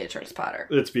to be Beatrice Potter.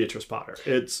 It's Beatrice Potter.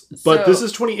 But this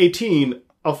is 2018.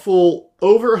 a full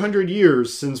over 100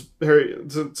 years since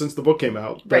the book came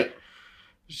out. Right.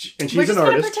 And she's We're just an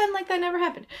artist. gonna pretend like that never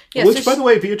happened. Yeah, Which, so by the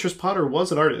way, Beatrice Potter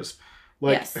was an artist.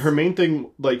 Like, Yes. her main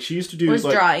thing, like, she used to do, was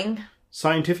like, drawing.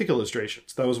 scientific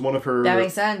illustrations. That was one of her... That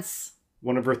makes sense.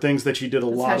 One of her things that she did a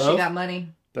That's lot how of. she got money.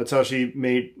 That's how she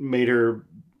made her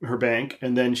bank.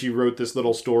 And then she wrote this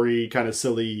little story, kind of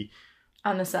silly...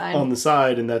 On the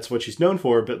side. And that's what she's known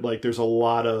for. But, like, there's a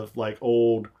lot of, like,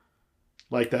 old...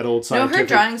 Like, that old No, scientific... her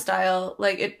drawing style,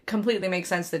 like, it completely makes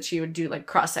sense that she would do, like,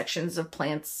 cross-sections of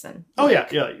plants and... Oh,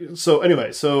 like, yeah. So,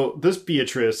 anyway, this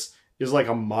Beatrice is, like,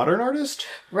 a modern artist?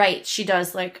 Right. She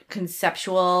does, like,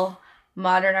 conceptual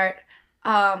modern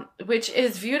art, which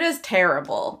is viewed as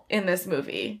terrible in this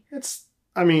movie.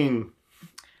 I mean...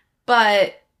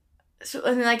 But... So,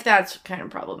 and like that's kind of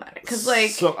problematic because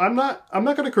like so I'm not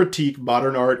going to critique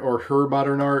modern art or her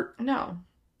modern art, no,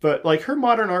 but like her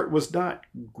modern art was not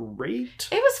great.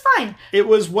 it was fine. It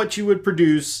was what you would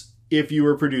produce if you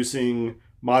were producing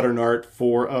modern art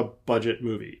for a budget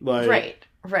movie. Like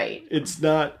Right.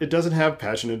 it doesn't have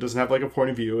passion, it doesn't have like a point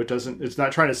of view, it's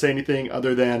not trying to say anything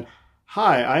other than,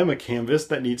 hi, I am a canvas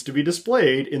that needs to be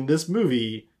displayed in this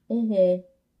movie. Mm-hmm.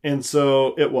 And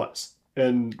so it was.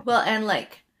 And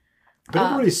like but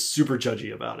everybody's super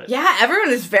judgy about it. yeah,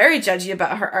 everyone is very judgy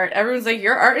about her art. Everyone's like,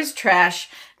 your art is trash,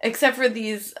 except for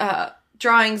these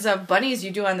drawings of bunnies you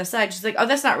do on the side. She's like, oh,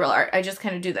 that's not real art. I just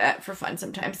kind of do that for fun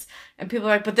sometimes. And people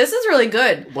are like, but this is really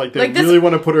good. Like, they really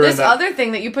want to put her in this that... other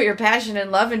thing that you put your passion and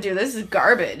love into, this is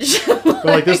garbage. But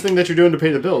like this thing that you're doing to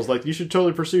pay the bills, like, you should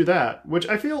totally pursue that. Which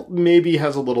I feel maybe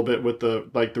has a little bit with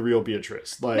the real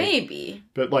Beatrice. Like, maybe.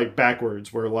 But like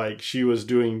backwards, where like she was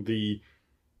doing the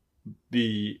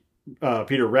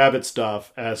Peter Rabbit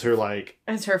stuff as her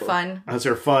fun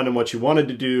and what she wanted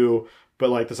to do, but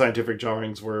like the scientific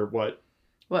drawings were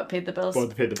what paid the bills.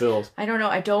 What paid the bills. I don't know.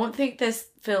 I don't think this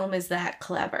film is that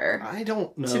clever. I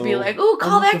don't know. To be like, ooh,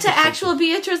 call back to actual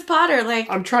Beatrice Potter. Like,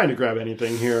 I'm trying to grab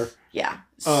anything here. Yeah.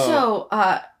 So,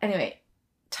 anyway,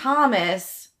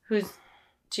 Thomas, who's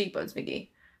Cheekbones McGee,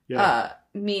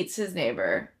 meets his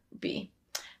neighbor, B.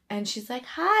 And she's like,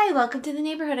 hi, welcome to the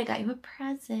neighborhood. I got you a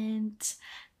present.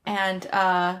 And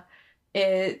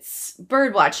it's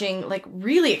bird watching, like,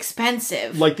 really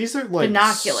expensive. Like, these are, like,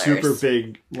 binoculars. Super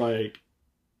big, like...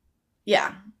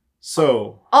 Yeah.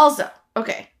 So... Also,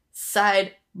 okay,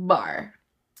 sidebar.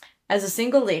 As a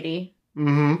single lady,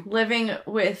 living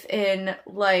within,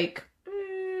 like,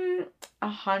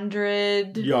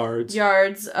 100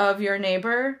 yards of your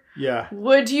neighbor,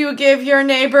 would you give your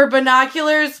neighbor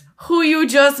binoculars who you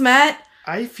just met?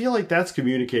 I feel like that's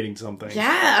communicating something.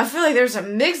 Yeah, I feel like there's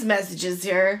some mixed messages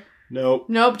here. Nope,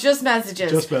 just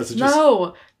messages. Just messages.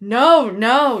 No.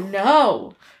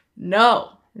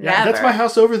 Yeah, never. that's my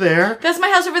house over there.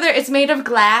 It's made of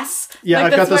glass. Yeah,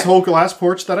 like, I've got this whole glass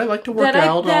porch that I like to work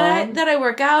out on. That I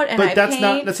work out and but I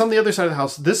paint. That's on the other side of the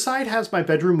house. This side has my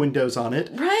bedroom windows on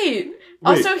it. Right.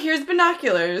 Also, here's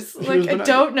binoculars. I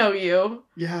don't know you.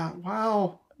 Yeah,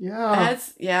 wow.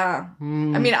 Yeah.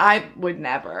 I mean, I would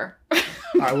never.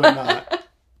 I would not.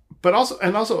 But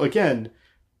also, again,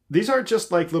 these aren't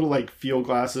just like little like field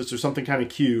glasses or something kind of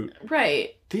cute.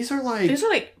 Right. These are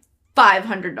like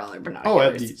 $500 binoculars. Oh,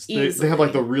 at least. They have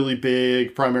like the really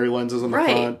big primary lenses on the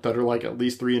front that are like at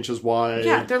least 3 inches wide.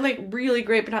 Yeah, they're like really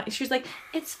great binoculars. She's like,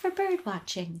 it's for bird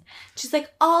watching. She's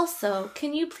like, also,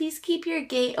 can you please keep your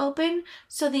gate open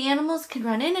so the animals can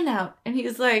run in and out? And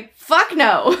he's like, fuck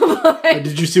no. Like,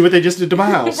 did you see what they just did to my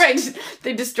house? Right.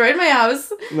 They destroyed my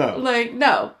house. No. Like,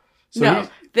 no. So no.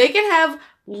 They can have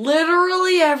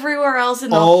literally everywhere else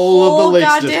in the all whole of the Lakes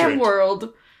goddamn District.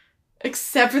 World.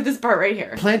 Except for this part right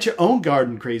here. Plant your own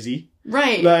garden, crazy.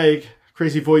 Right. Like,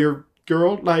 crazy voyeur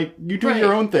girl. Like, you do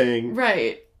your own thing.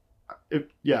 Right.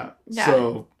 Yeah.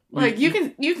 So. Like, you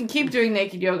can keep doing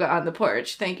naked yoga on the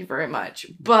porch. Thank you very much.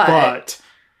 But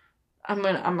I'm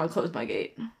gonna close my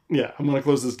gate. Yeah, I'm gonna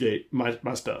close this gate.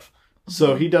 My stuff.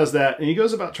 So he does that, and he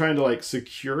goes about trying to, like,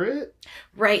 secure it.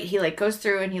 Right. He, like, goes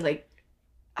through and he, like,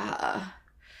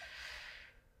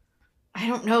 I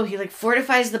don't know. He, like,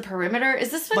 fortifies the perimeter.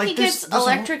 Is this when like, he gets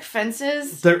electric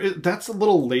fences? That's a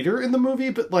little later in the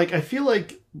movie, but, like, I feel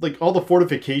like all the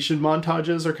fortification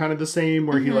montages are kind of the same,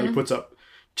 where he, like, puts up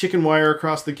chicken wire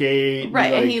across the gate.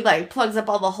 Right, and he, like, plugs up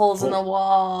all the holes in the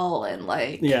wall, and,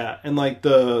 like... Yeah, and, like,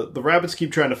 the rabbits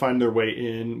keep trying to find their way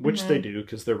in, which they do,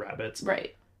 because they're rabbits.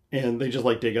 Right. And they just,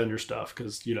 like, dig under stuff,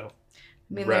 because, you know,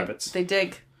 rabbits. They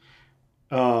dig.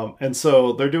 And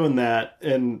so they're doing that,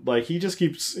 and like he just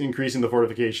keeps increasing the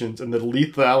fortifications and the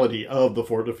lethality of the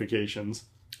fortifications.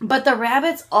 But the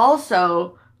rabbits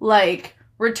also like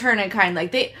return in kind.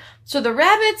 Like so the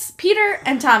rabbits, Peter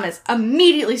and Thomas,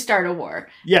 immediately start a war.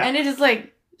 Yeah. And it is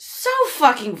like so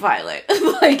fucking violent.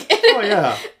 Like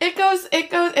it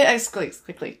escalates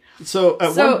quickly. So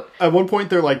at one point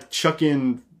they're like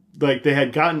chucking, like they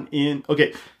had gotten in.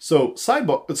 Okay, so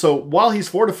sidebar. So while he's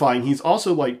fortifying, he's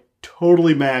also like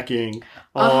totally macking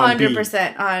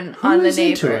 100% on the neighbor.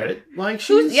 Into it. Like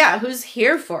who's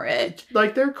here for it?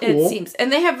 Like they're cool. It seems,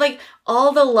 and they have like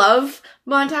all the love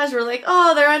montage where like,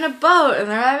 oh, they're on a boat and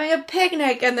they're having a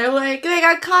picnic and they're like they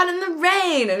got caught in the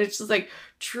rain, and it's just like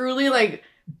truly like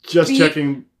just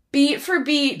checking beat for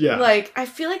beat. Yeah. Like I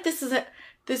feel like this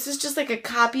is just like a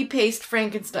copy paste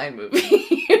Frankenstein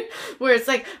movie where it's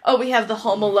like, oh, we have the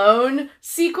Home Alone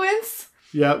sequence.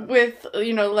 Yeah. With,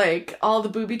 like, all the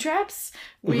booby traps.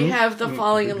 We have the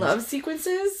falling in love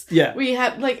sequences. Yeah. We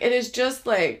have, like, it is just,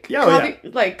 like,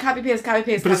 like, copy, paste.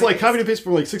 But it's like copy and paste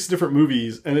from, like, 6 different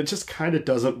movies, and it just kind of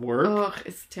doesn't work. Oh,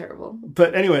 it's terrible.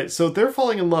 But anyway, so they're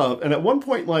falling in love, and at one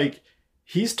point, like,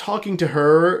 he's talking to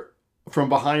her from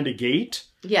behind a gate.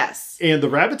 Yes. And the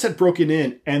rabbits had broken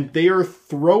in, and they are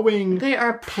throwing... They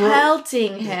are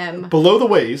pelting him. Below the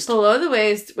waist. Below the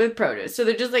waist with produce. So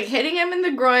they're just, like, hitting him in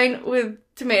the groin with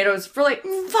tomatoes for, like,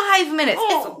 5 minutes.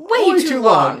 It's way too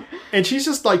long. And she's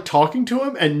just, like, talking to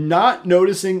him and not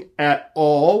noticing at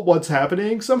all what's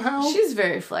happening somehow. She's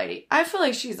very flighty. I feel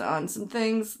like she's on some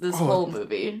things this whole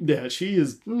movie. Yeah, she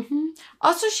is. Mm-hmm.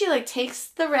 Also, she, like, takes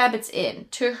the rabbits in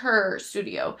to her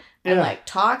studio and, like,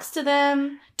 talks to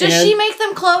them. Does she make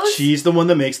them clothes? She's the one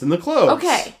that makes them the clothes.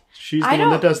 Okay. She's the one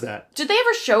that does that. Did they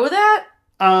ever show that?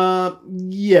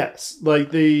 Yes. Like,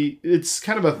 it's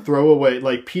kind of a throwaway.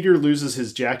 Like, Peter loses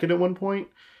his jacket at one point.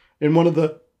 In one of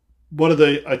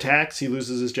the attacks, he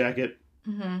loses his jacket.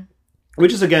 Mm-hmm.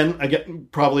 Which is, again,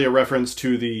 probably a reference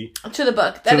to the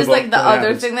book. That is, like, the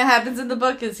other thing that happens in the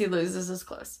book is he loses his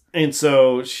clothes. And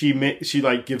so she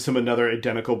like, gives him another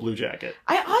identical blue jacket.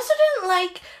 I also didn't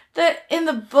like that in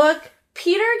the book...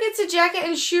 Peter gets a jacket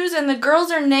and shoes and the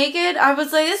girls are naked. I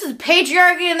was like, this is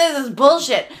patriarchy and this is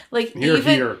bullshit. Like,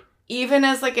 even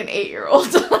as like an 8-year-old,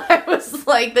 I was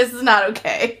like, this is not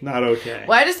okay. Not okay.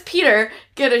 Why does Peter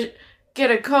get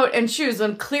a coat and shoes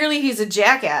when clearly he's a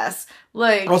jackass?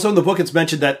 Like, also in the book it's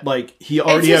mentioned that like he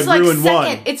already had ruined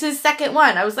one. It's his second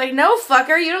one. I was like, no,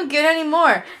 fucker, you don't get any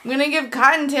more. I'm gonna give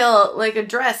Cottontail like a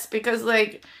dress because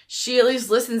like she at least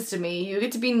listens to me. You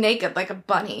get to be naked like a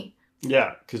bunny.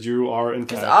 Yeah, because you are, in fact.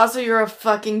 Because also you're a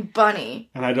fucking bunny.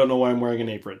 And I don't know why I'm wearing an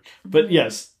apron. But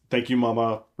yes, thank you,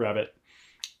 Mama Rabbit.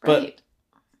 Right. But,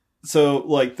 so,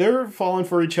 like, they're falling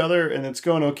for each other, and it's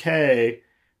going okay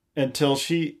until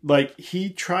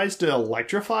he tries to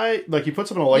electrify, like, he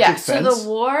puts up an electric fence. Yeah, so the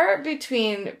war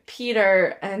between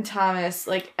Peter and Thomas,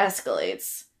 like,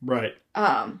 escalates. Right.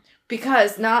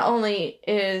 Because not only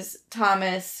is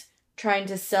Thomas trying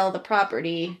to sell the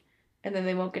property, and then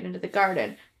they won't get into the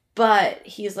garden... But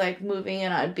he's, like, moving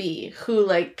in on Bee, who,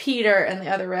 like, Peter and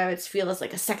the other rabbits feel is,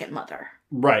 like, a second mother.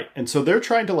 Right. And so they're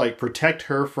trying to, like, protect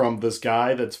her from this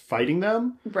guy that's fighting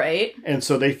them. Right. And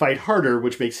so they fight harder,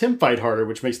 which makes him fight harder,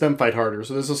 which makes them fight harder.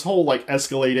 So there's this whole, like,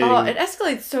 escalating... Oh, it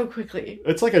escalates so quickly.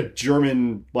 It's like a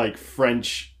German, like,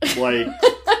 French, like...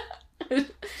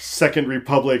 Second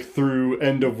Republic through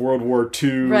end of World War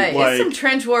II. Right. Like, it's some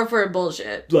trench warfare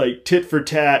bullshit. Like, tit for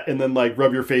tat, and then, like,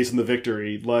 rub your face in the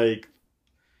victory. Like...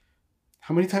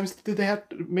 How many times did they have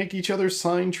to make each other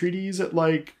sign treaties at,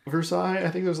 like, Versailles? I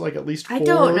think there's, like, at least 4. I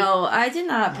don't know. I did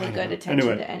not pay good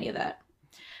attention to any of that.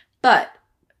 But,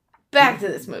 back to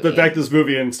this movie. But back to this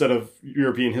movie instead of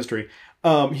European history.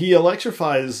 He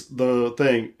electrifies the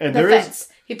thing. And the fence.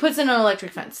 He puts in an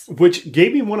electric fence. Which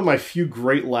gave me one of my few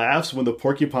great laughs when the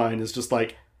porcupine is just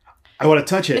like, I want to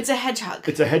touch it. It's a hedgehog.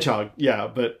 It's a hedgehog, yeah.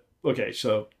 But, okay,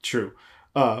 so, true.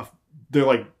 They're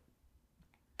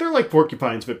like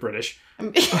porcupines, but British. I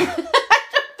don't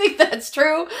think that's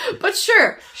true, but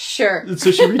sure. So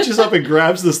she reaches up and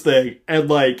grabs this thing, and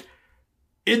like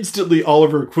instantly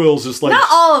Oliver Quill's just like... Not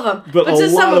all of them, but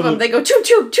just some of them. They go choo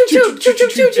choo, choo choo, choo choo,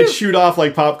 choo choo. And shoot off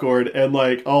like popcorn, and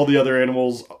like all the other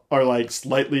animals are like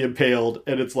slightly impaled,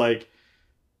 and it's like,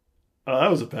 oh,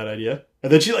 that was a bad idea.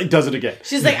 And then she like does it again.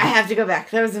 She's like, I have to go back.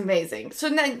 That was amazing. So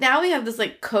now we have this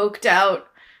like coked out,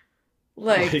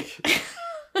 like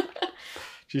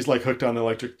she's like hooked on the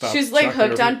electric. She's like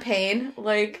hooked on pain,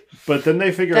 like. But then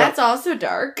they figure that's also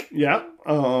dark. Yeah.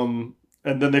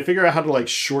 And then they figure out how to like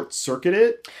short circuit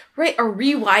it. Right, or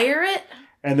rewire it.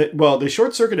 And they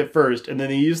short circuit it first, and then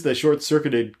they use the short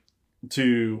circuited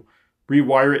to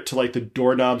rewire it to like the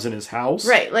doorknobs in his house.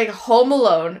 Right, like Home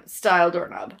Alone style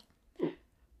doorknob.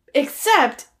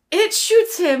 Except it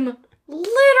shoots him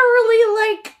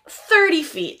literally like 30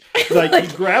 feet. Like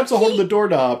he grabs a hold of the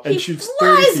doorknob and he shoots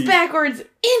 30 flies feet. backwards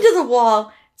into the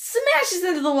wall, smashes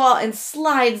into the wall, and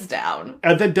slides down.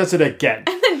 And then does it again.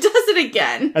 And then does it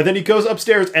again. And then he goes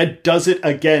upstairs and does it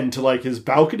again to like his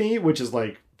balcony, which is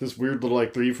like this weird little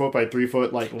like 3 foot by 3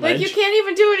 foot like ledge. Like you can't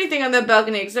even do anything on that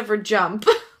balcony except for jump.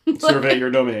 Survey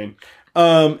your domain.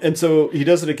 And so he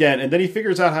does it again, and then he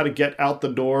figures out how to get out the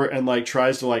door and like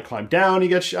tries to like climb down. He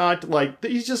gets shocked. Like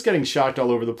he's just getting shocked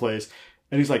all over the place.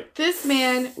 And he's like, this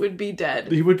man would be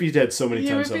dead. he would be dead so many times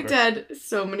He would over. be dead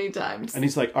so many times. And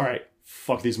he's like, all right,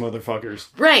 fuck these motherfuckers.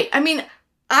 Right. I mean,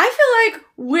 I feel like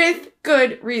with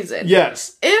good reason.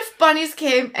 Yes. If bunnies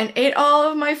came and ate all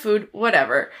of my food,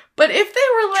 whatever. But if they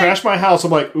were like... Trash my house.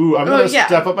 I'm like, ooh, I'm going to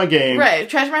step up my game. Right.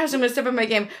 Trash my house, I'm going to step up my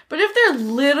game. But if they're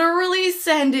literally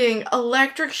sending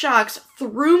electric shocks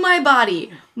through my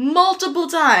body multiple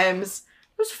times,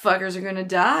 those fuckers are going to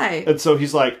die. And so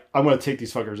he's like, I'm going to take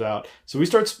these fuckers out. So he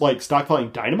starts like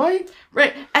stockpiling dynamite.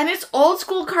 Right. And it's old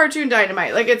school cartoon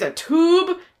dynamite. Like it's a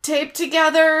tube taped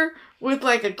together with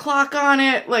like a clock on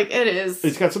it. Like it is.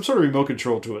 It's got some sort of remote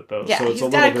control to it though. Yeah, so it's he's a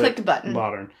gotta little click bit a button.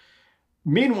 modern.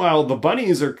 Meanwhile, the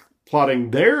bunnies are plotting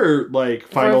their like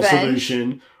final Revenge.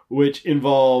 solution, which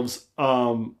involves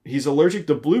he's allergic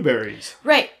to blueberries.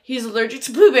 Right. He's allergic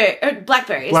to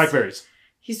blackberries. Blackberries.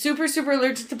 He's super, super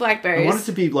allergic to I blackberries. want it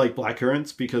to be like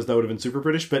blackcurrants because that would have been super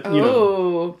British, but you know.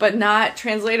 Oh, but not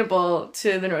translatable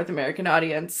to the North American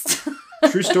audience.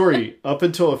 True story. Up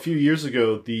until a few years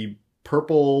ago, the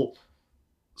purple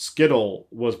Skittle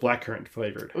was blackcurrant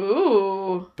flavored.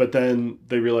 Ooh. But then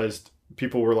they realized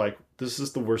people were like, this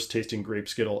is the worst tasting grape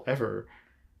Skittle ever.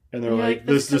 And they're You're like,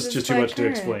 "That's this 'cause is it's just too much to blackcurrant."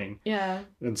 explain. Yeah,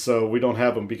 And so we don't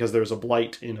have them because there was a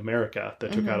blight in America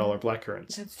that took out all our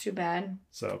blackcurrants. that's too bad.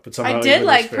 So, but somehow I did England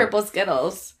like is fair. purple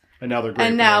Skittles. And now they're great.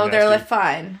 And now they're nasty. like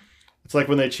fine. It's like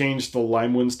when they changed the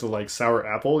lime ones to like sour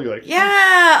apple. You're like,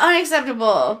 Yeah,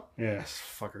 unacceptable. yes,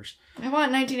 fuckers. I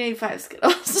want 1985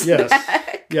 Skittles. Yes.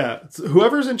 back. Yeah, so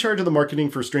whoever's in charge of the marketing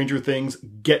for Stranger Things,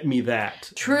 get me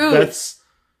that. Truth. That's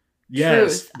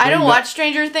yes. Truth. I bring don't that- watch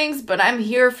Stranger Things, but I'm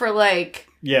here for like...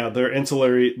 Yeah, they're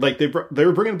ancillary. Like they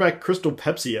were bringing back Crystal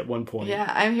Pepsi at one point. Yeah,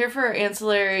 I'm here for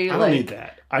ancillary, I don't like, need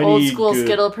that. I old need school good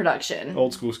Skittle production.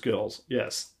 Old school Skittles.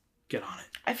 Yes, get on it.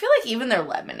 I feel like even their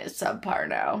lemon is subpar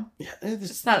now. Yeah,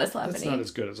 It's not as It's lemony. not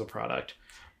as good as a product.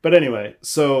 But anyway,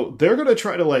 so they're gonna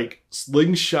try to like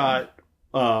slingshot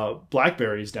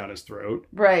blackberries down his throat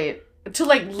Right. To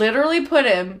like literally put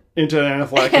him into an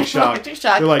anaphylactic shock.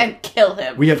 They're like, and kill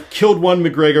him. We have killed one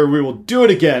McGregor. We will do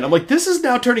it again. I'm like, this is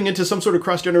now turning into some sort of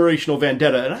cross-generational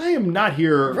vendetta, and I am not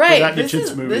here for that in a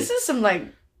kids movie. This is some like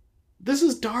This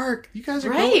is dark. You guys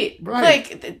are right. going, right.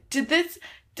 Like did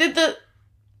the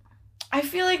I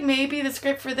feel like maybe the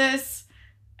script for this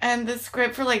and the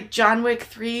script for like John Wick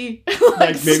 3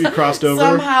 like maybe crossed over.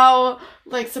 somehow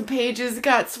like some pages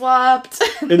got swapped.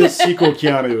 In the sequel,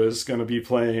 Keanu is going to be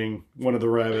playing one of the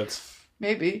rabbits.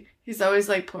 Maybe he's always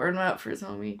like pouring them out for his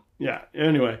homie. Yeah.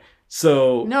 Anyway,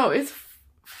 so No, it's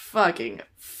fucking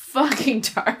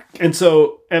dark.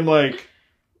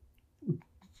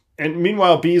 And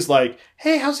meanwhile, B's like,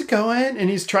 "Hey, how's it going?" And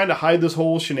he's trying to hide this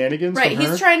whole shenanigans. Right, from her.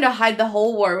 he's trying to hide the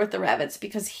whole war with the rabbits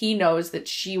because he knows that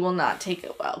she will not take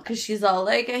it well. Because she's all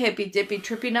like a hippy dippy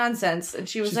trippy nonsense, and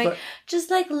she was She's like, just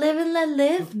like live and let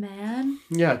live, man.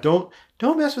 "Yeah, don't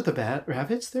mess with the bat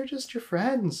rabbits. They're just your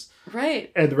friends."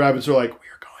 Right. And the rabbits are like,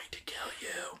 "We're going to kill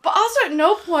you." But also at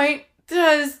no point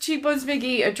does Cheekbones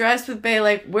McGee address with Bay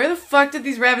like, where the fuck did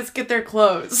these rabbits get their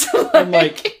clothes? I'm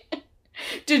like,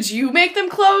 did you make them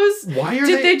clothes? why are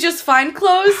Did they just find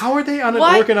clothes? How are they on an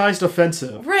Why- organized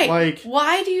offensive? Right. Like,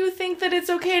 why do you think that it's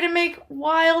okay to make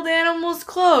wild animals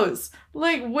clothes?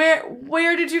 Like, where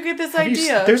did you get this have you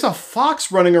idea? there's a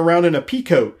fox running around in a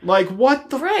peacoat. Like, what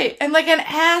the? Right, and like an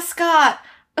ascot.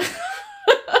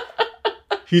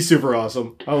 He's super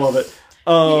awesome. I love it.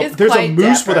 He is There's a quite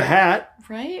moose with a dapper. hat.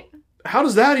 Right? How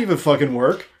does that even fucking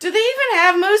work? Do they even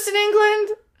have moose in England?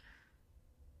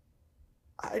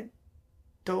 I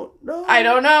don't know. I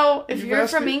don't know. If You've you're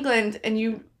asked from me- England and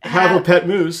you Have a pet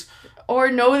moose. or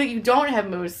know that you don't have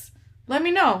moose, let me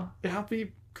know. I'll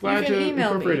be glad can to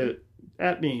email incorporate me. it.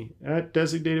 At me. At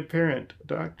designated parent.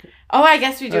 Doc. Oh, I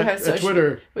guess we do have At social.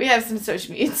 Twitter. We have some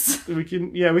social medias. We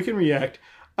can react.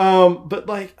 But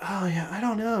like, oh yeah, I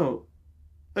don't know.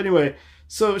 Anyway,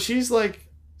 so she's like,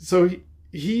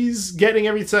 he's getting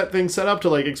everything set up to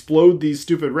like explode these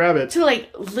stupid rabbits. To like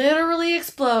literally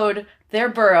explode their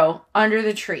burrow under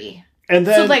the tree. And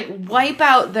then So like wipe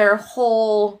out their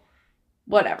whole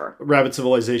whatever. rabbit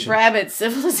civilization. Rabbit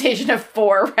civilization of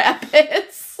 4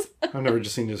 rabbits. I've never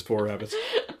just seen just 4 rabbits.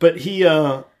 But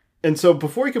And so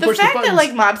before he could The push the fact buttons... that,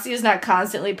 like, Mopsy is not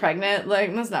constantly pregnant,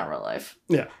 like, that's not real life.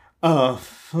 Yeah.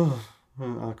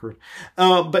 Awkward.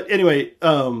 But anyway,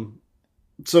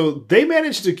 so they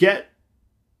managed to get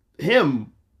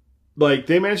him, like,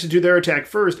 they managed to do their attack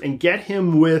first and get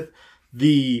him with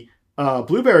the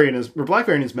blackberry in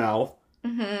his mouth.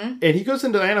 Mm-hmm. And he goes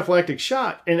into an anaphylactic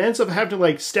shock and ends up having to,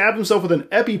 like, stab himself with an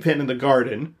EpiPen in the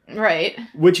garden. Right.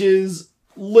 Which is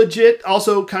legit,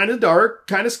 also kind of dark,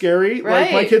 kind of scary.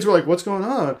 Right. Like, my kids were like, what's going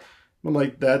on? I'm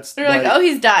like, that's... They're like, oh,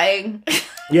 he's dying.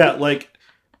 Yeah, like...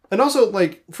 And also,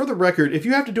 like, for the record, if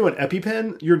you have to do an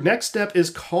EpiPen, your next step is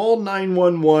call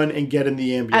 911 and get in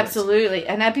the ambulance. Absolutely.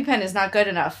 An EpiPen is not good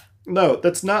enough. No,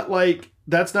 that's not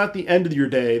the end of your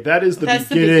day. That is the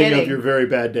beginning of your very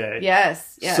bad day.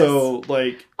 Yes, yes. So,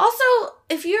 like... Also,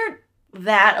 if you're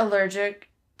that allergic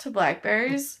to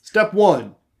blackberries... Step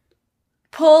 1.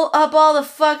 Pull up all the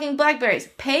fucking blackberries.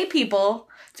 Pay people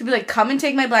to be like, come and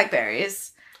take my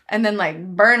blackberries. And then,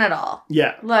 like, burn it all.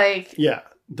 Yeah. Like... Yeah.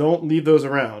 Don't leave those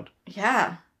around.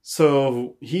 Yeah.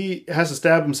 So he has to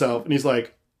stab himself, and he's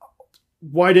like,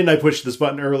 why didn't I push this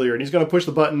button earlier? And he's going to push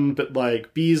the button, but,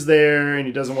 like, Bee's there, and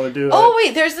he doesn't want to do it. Oh,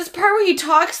 wait, there's this part where he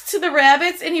talks to the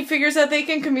rabbits, and he figures out they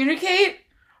can communicate?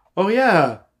 Oh,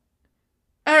 yeah.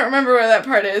 I don't remember where that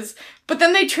part is. But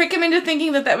then they trick him into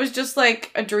thinking that was just,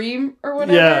 like, a dream or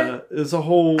whatever. Yeah, it's a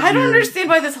whole I don't understand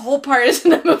why this whole part is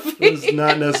in the movie. It's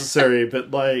not necessary,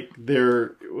 but, like,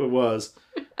 there it was.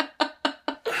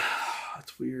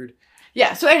 That's weird.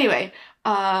 Yeah, so anyway,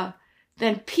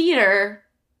 then Peter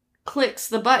clicks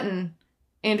the button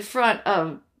in front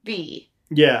of Bee.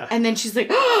 Yeah. And then she's like,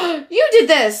 oh, you did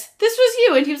this! This was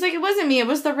you! And he was like, it wasn't me, it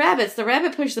was the rabbits. The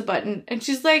rabbit pushed the button. And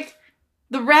she's like,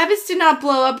 the rabbits did not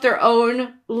blow up their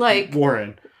own, like...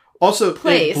 Warren. Also,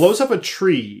 place. It blows up a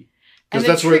tree. Because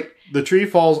that's where the tree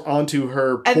falls onto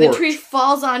her porch. And the tree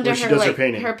falls onto where her, she does like,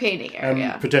 her painting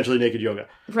area. And potentially naked yoga.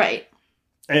 Right.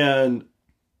 And...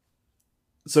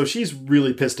 So she's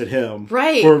really pissed at him.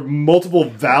 Right. For multiple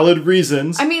valid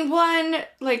reasons. I mean, one,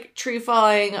 like, tree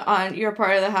falling on your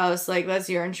part of the house, like, that's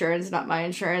your insurance, not my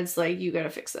insurance. Like, you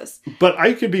gotta fix this. But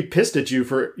I could be pissed at you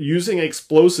for using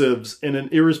explosives in an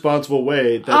irresponsible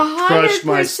way that crushed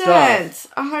my stuff.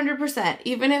 100%.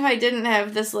 Even if I didn't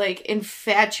have this, like,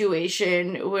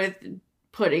 infatuation with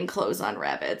putting clothes on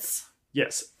rabbits.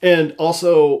 Yes. And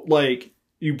also, like...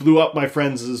 You blew up my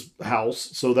friend's house,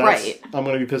 so that's... Right. I'm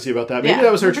going to be pissy about that. Maybe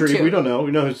that was her tree. 2. We don't know. We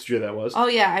know whose tree that was. Oh,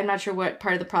 yeah. I'm not sure what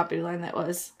part of the property line that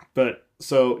was. But,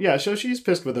 so, yeah. So she's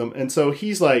pissed with him. And so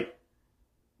he's like,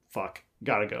 fuck.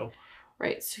 Gotta go.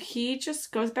 Right. So he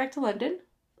just goes back to London.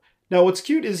 Now, what's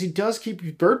cute is he does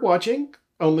keep bird watching.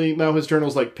 Only now his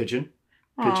journal's like pigeon.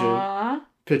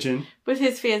 Pigeon. With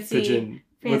his fancy...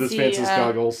 With his fancy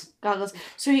goggles.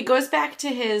 So he goes back to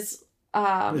his...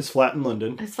 his flat in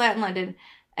London.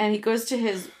 And he goes to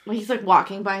he's like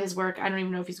walking by his work. I don't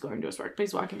even know if he's going to his work, but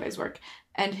he's walking by his work.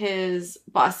 And his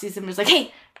boss sees him and is like,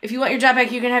 hey, if you want your job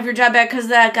back, you can have your job back because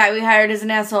that guy we hired is an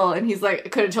asshole. And he's like, I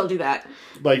could have told you that.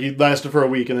 Like, he lasted for a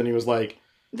week and then he was like,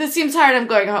 this seems hard, I'm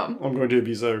going home. I'm going to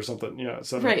Ibiza or something. Yeah.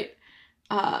 So. Right.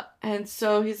 And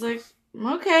so he's like,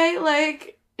 okay,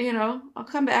 like, I'll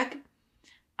come back.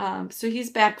 So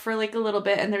he's back for like a little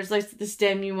bit, and there's like this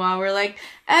denouement where like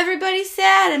everybody's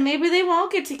sad, and maybe they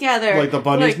won't get together. Like the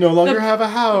bunnies no longer have a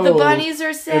house. The bunnies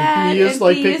are sad, and Bee is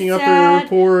like picking up her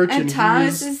porch, and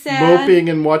Thomas is sad, moping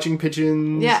and watching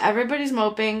pigeons. Yeah, everybody's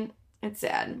moping. It's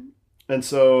sad. And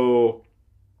so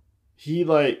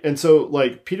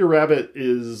Peter Rabbit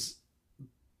is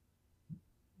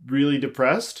really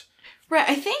depressed. Right,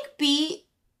 I think Bee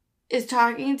is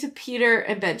talking to Peter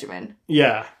and Benjamin.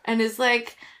 Yeah, and is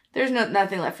like, there's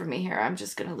nothing left for me here. I'm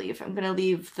just gonna leave. I'm gonna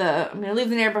leave the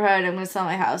neighborhood. I'm gonna sell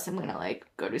my house. I'm gonna like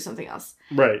go do something else.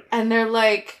 Right. And they're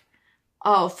like,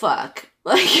 oh fuck,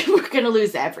 like we're gonna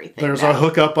lose everything. There's a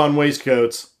hookup on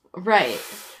waistcoats. Right.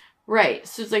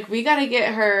 So it's like we gotta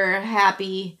get her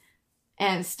happy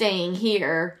and staying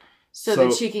here so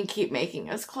that she can keep making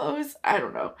us clothes. I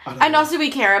don't know. And also we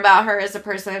care about her as a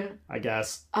person. I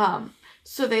guess.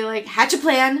 So they like hatch a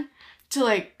plan to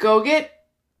like go get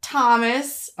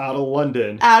Thomas out of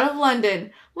London.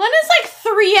 London's like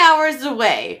 3 hours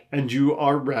away. And you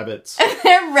are rabbits. And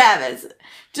they're rabbits.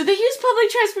 Do they use public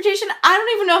transportation? I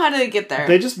don't even know how to get there.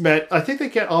 They just met. I think they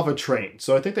get off a train.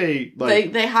 So I think they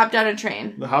hopped on a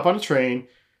train. They hop on a train,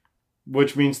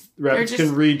 which means rabbits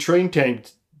can read train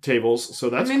tables. So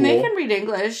that's cool. They can read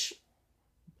English.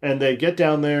 And they get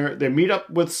down there. They meet up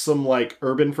with some like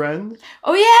urban friends.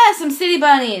 Oh yeah, some city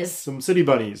bunnies. Some city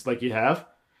bunnies, like you have,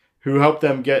 who help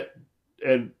them get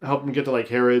to like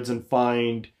Harrods and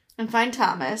find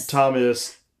Thomas.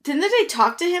 Thomas, Didn't they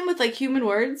talk to him with, like, human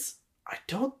words? I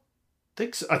don't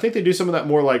think so. I think they do some of that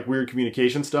more, like, weird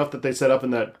communication stuff that they set up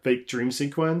in that fake dream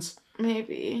sequence.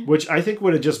 Maybe. Which I think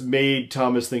would have just made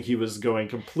Thomas think he was going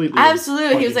completely...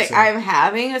 Absolutely. He was like, insane. I'm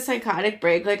having a psychotic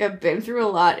break. Like, I've been through a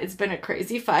lot. It's been a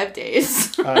crazy 5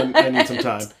 days. I need some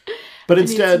time. But I need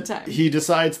instead, some time. he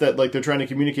decides that, like, they're trying to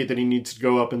communicate that he needs to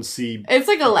go up and see... It's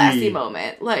like a Lassie B.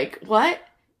 moment. Like, what?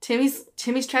 Timmy's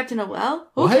trapped in a well?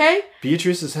 What? Okay.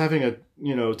 Beatrice is having a,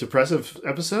 depressive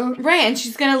episode? Right, and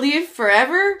she's gonna leave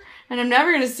forever, and I'm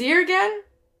never gonna see her again?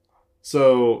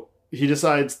 So he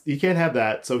decides he can't have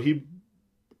that, so he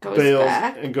Goes bails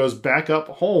back. and goes back up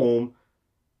home,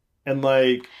 and,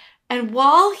 like... And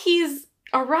while he's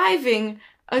arriving,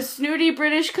 a snooty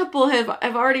British couple have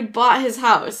already bought his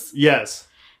house. Yes.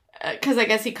 Because I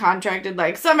guess he contracted,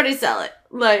 like, somebody sell it.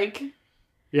 Like...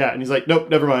 Yeah, and he's like, nope,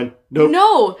 never mind. Nope.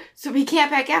 No! So he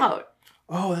can't back out.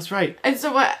 Oh, that's right. And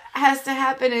so what has to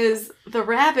happen is the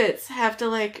rabbits have to,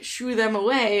 like, shoo them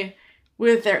away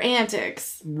with their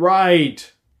antics. Right.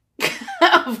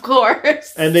 Of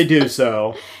course. And they do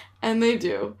so. And they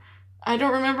do. I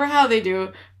don't remember how they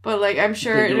do, but, like, I'm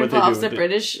sure They it do what they do involves a with it.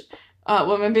 British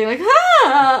woman being like,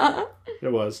 ah!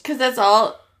 It was. Because that's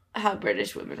all how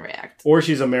British women react. Or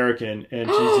she's American, and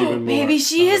she's even more... Maybe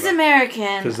she is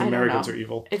American. Because I don't Americans know. are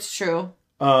evil. It's true.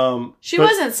 She but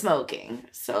wasn't smoking,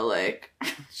 so, like...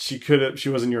 She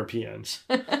wasn't European.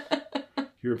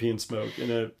 European smoke in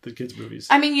the kids' movies.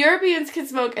 I mean, Europeans can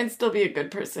smoke and still be a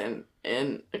good person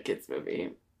in a kids'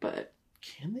 movie, but...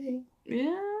 Can they?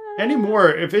 Yeah.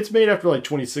 Anymore, if it's made after, like,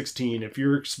 2016, if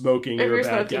you're smoking, If you're you're a bad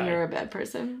smoking, guy. you're a bad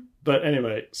person. But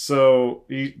anyway, so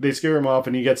they scare him off,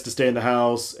 and he gets to stay in the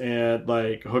house and,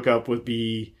 like, hook up with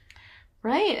B.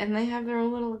 Right, and they have their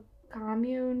own little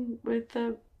commune with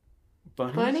the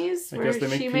bunnies I where guess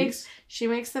they make she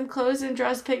makes them clothes and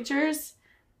draws pictures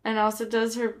and also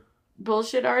does her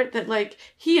bullshit art that, like,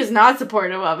 he is not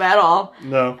supportive of at all.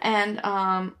 No. And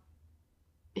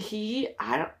he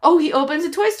opens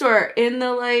a toy store in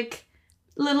the, like,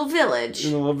 little village.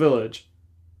 In the little village.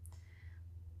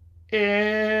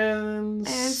 And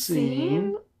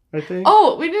scene, I think.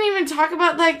 Oh, we didn't even talk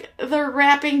about, like, the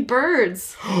rapping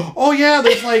birds. Oh, yeah,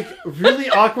 there's, like, really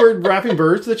awkward rapping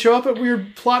birds that show up at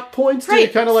weird plot points to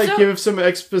Right, kind of, like, so- give some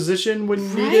exposition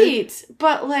when needed Right,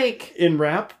 but, like, in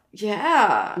rap,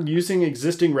 yeah. using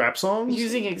existing rap songs.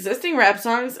 Using existing rap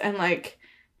songs and, like,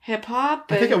 hip-hop.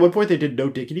 I think at one point they did No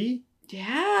Diggity.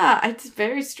 Yeah, it's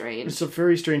very strange. It's a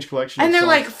very strange collection And of they're, songs.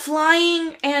 like,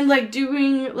 flying and, like,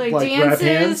 doing, like Like dances. rap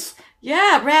hands.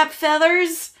 Yeah, rap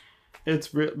feathers.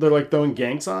 They're, like, throwing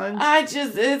gang signs.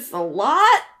 It's a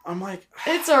lot. I'm like...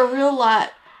 It's a real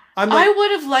lot. I'm like... I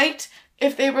would have liked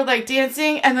if they were, like,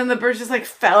 dancing and then the birds just, like,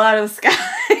 fell out of the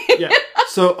sky. Yeah.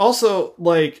 So also,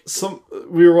 like,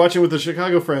 we were watching with the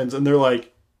Chicago friends, and they're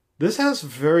like, this has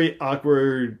very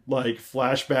awkward, like,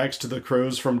 flashbacks to the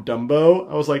crows from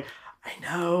Dumbo. I was like, I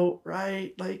know,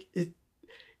 right? Like,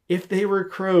 if they were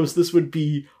crows, this would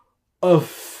be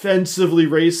offensively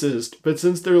racist. But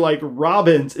since they're like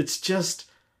robins, it's just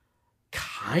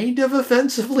kind of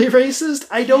offensively racist.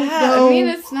 I don't know. I mean,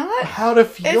 it's not. how to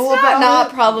feel It's about not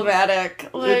it. problematic.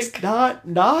 Like, It's not,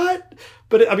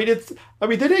 but I mean,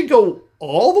 they didn't go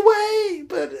all the way,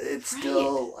 but it's Right.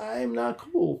 still, I'm not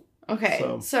cool. okay,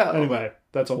 So, so anyway,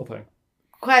 that's the whole thing.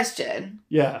 question.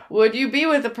 Yeah. Would you be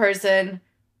with a person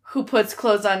who puts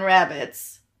clothes on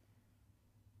rabbits?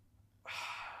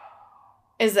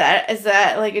 Is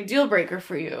that like a deal breaker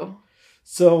for you?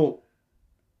 So,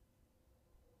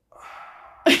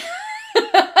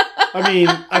 I mean,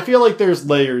 I feel like there's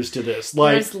layers to this.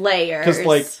 Like, There's layers. because,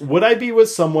 like, would I be with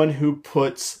someone who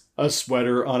puts a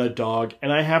sweater on a dog?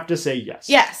 And I have to say yes.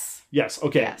 yes, Yes.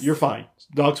 Okay. Yes. You're fine.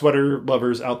 Dog sweater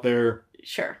lovers out there.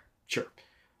 sure. Sure.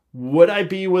 Would I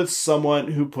be with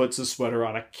someone who puts a sweater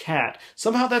on a cat?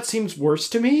 Somehow that seems worse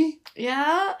to me.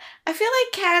 Yeah, I feel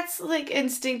like cats, like,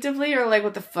 instinctively are like,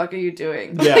 "What the fuck are you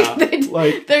doing?" Yeah. Like,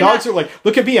 Like, dogs are like,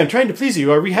 look at me, I'm trying to please you.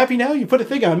 Are we happy now? You put a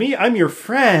thing on me? I'm your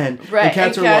friend. right. And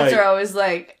cats, and are cats like, are always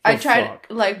like, "I "Oh, tried, fuck."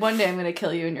 like, one day I'm gonna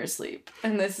kill you in your sleep,"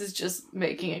 and this is just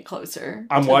making it closer.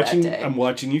 I'm to watching That day. I'm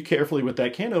watching you carefully with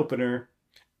that can opener.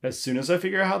 As soon as I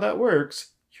figure out how that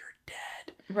works, you're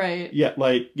dead. Right.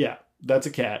 Yeah, that's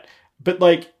a cat. But,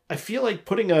 like, I feel like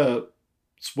putting a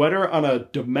sweater on a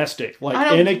domestic, like,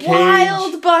 On in a a cage.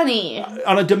 wild bunny.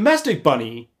 On a domestic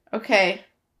bunny, Okay.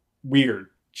 weird.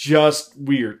 Just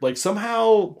weird. Like,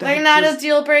 somehow... that Like, not just- a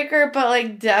deal breaker, but,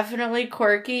 like, definitely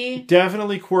quirky.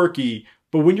 Definitely quirky.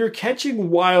 But when you're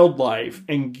catching wildlife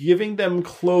and giving them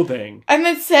clothing, And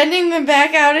then sending them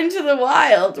back out into the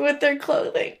wild with their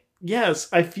clothing. yes,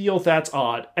 I feel that's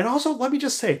odd. And also, let me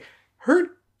just say, her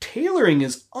tailoring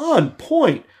is on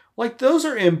point. Like, those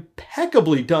are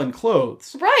impeccably done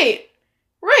clothes. Right.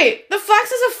 The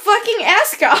fox is a fucking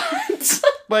ascot.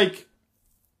 Like,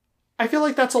 I feel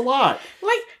like that's a lot.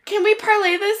 Like, can we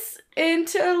parlay this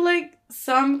into, like,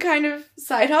 some kind of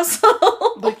side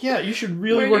hustle? Like, yeah, you should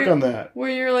really Where work you're- on that. Where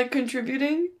you're, like,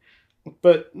 contributing?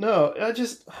 But no,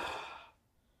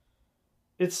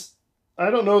 I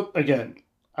don't know, again,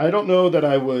 I don't know that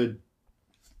I would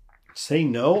say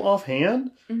no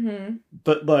offhand, Mm-hmm.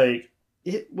 but, like,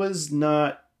 it was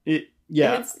not, it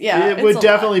It's would a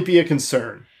definitely be a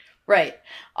concern. Right.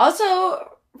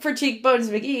 Also, for Cheekbones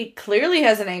McGee, clearly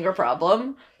has an anger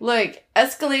problem. Like,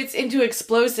 escalates into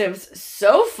explosives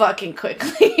so fucking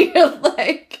quickly.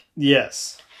 Like,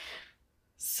 Yes.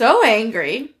 so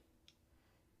angry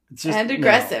It's just, and no.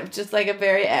 aggressive. Just like a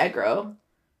very aggro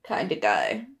kind of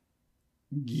guy.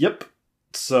 Yep.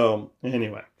 So,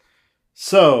 anyway.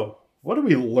 So, what do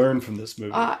we learn from this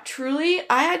movie? Truly,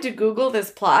 I had to Google this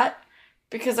plot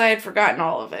because I had forgotten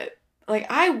all of it. Like,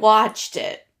 I watched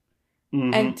it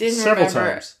Mhm. and didn't Several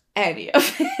remember times. any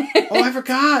of it. Oh, I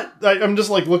forgot. I'm just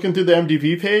like looking through the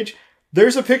MDB page.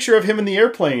 There's a picture of him in the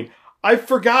airplane. I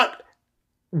forgot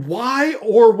why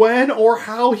or when or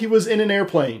how he was in an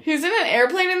airplane. He's in an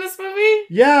airplane in this movie?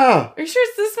 Yeah. Are you sure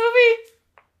it's this movie?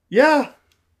 Yeah.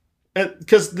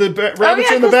 Because the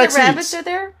rabbits are in the 'cause back the rabbits seats. are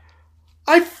there?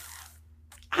 I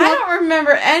don't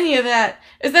remember any of that.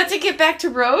 Is that to get back to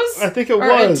Rose? think it or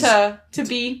was. to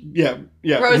be? Yeah.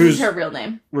 Rose Who's- is her real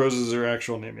name. Rose is her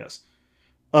actual name, yes.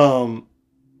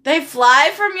 They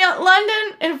fly from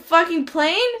London in a fucking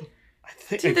plane?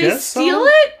 I Did guess they steal so?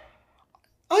 it?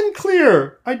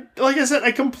 Unclear. Like I said,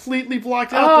 I completely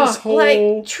blocked out this whole.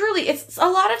 Like, truly, it's a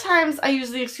lot of times I use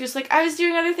the excuse, like, I was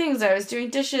doing other things. I was doing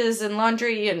dishes and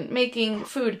laundry and making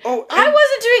food. Oh, I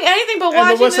wasn't doing anything but and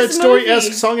watching the West Side this Story-esque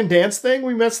movie. song and dance thing,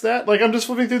 we missed that. Like, I'm just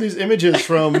flipping through these images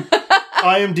from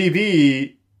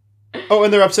IMDb. Oh,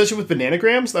 and their obsession with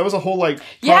bananagrams? That was a whole, like,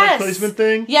 product Yes. placement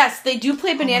thing. Yes, they do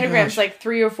play my bananagrams gosh. like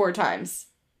 3 or 4 times.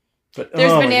 But,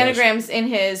 There's oh my gosh. bananagrams in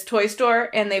his toy store,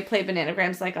 and they play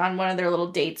bananagrams like on one of their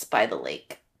little dates by the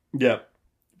lake. Yeah.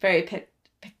 Very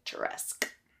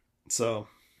picturesque. So.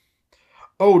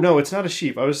 Oh, no, it's not a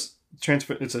sheep. I was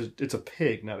it's a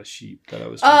pig, not a sheep that I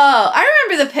was. Oh, I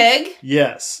remember the pig.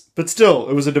 Yes. But still,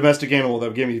 it was a domestic animal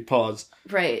that gave me pause.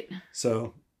 Right.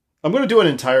 So, I'm going to do an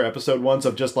entire episode once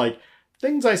of just, like,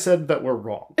 things I said that were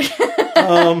wrong.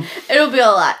 It'll be a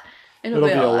lot. It'll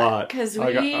be a lot. Because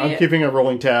I'm keeping a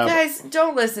rolling tab. Guys,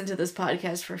 don't listen to this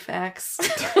podcast for facts.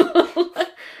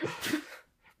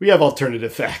 We have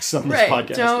alternative facts on this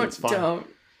podcast. It's fine. Don't.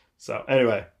 So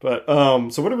anyway, but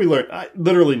so what did we learn?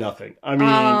 Literally nothing. I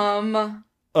mean,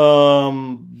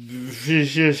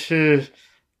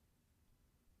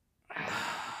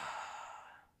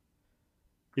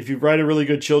 if you write a really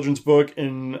good children's book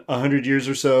in 100 years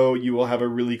or so, you will have a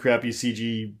really crappy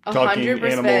CG talking 100%.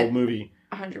 animal movie.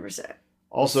 100%.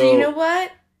 Also, So you know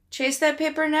what? Chase that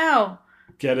paper now.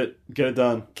 get it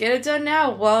done. Get it done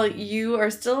now while you are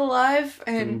still alive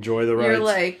and Enjoy the you're rides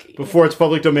like... before it's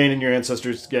public domain and your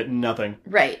ancestors get nothing.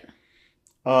 Right.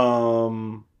 What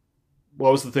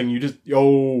was the thing you just?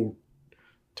 Oh,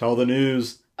 tell the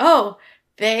news. Oh,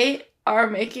 they are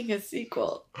making a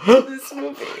sequel to this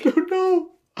movie. I don't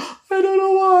know. I don't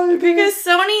know why. Because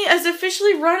Sony has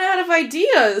officially run out of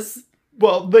ideas.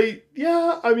 Well,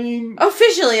 I mean,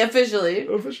 Officially.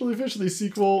 officially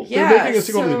sequel. Yeah, They're making a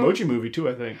sequel to the so- Emoji Movie too,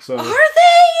 I think. So Are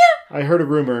they? I heard a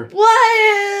rumor.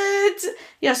 What?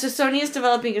 Yeah, so Sony is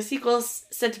developing a sequel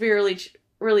set to be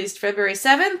released February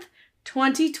 7th,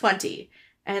 2020.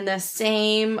 And the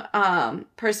same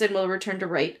person will return to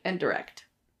write and direct.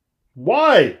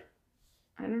 Why?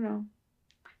 I don't know.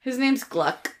 His name's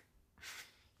Gluck.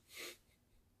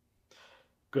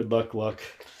 Good luck, luck.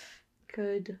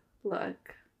 Good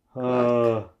luck.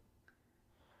 Well,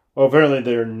 apparently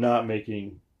they're not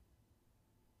making.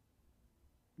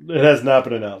 It has not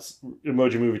been announced.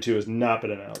 Emoji Movie 2 has not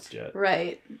been announced yet.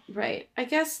 Right. I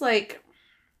guess, like...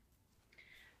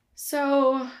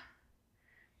 So...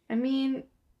 I mean...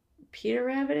 Peter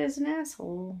Rabbit is an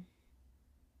asshole.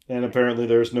 And apparently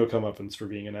there's no comeuppance for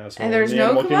being an asshole. And there's in the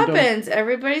no Animal Kingdom. comeuppance.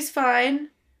 Everybody's fine.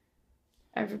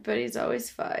 Everybody's always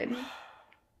fine.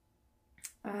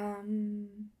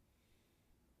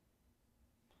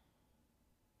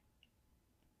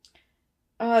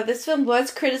 This film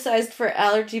was criticized for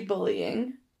allergy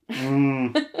bullying.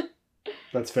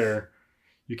 That's fair.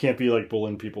 You can't be like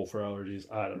bullying people for allergies.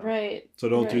 I don't know. Right. So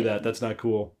don't do right. that. That's not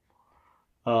cool.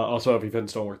 Also,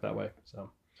 EpiPens don't work that way.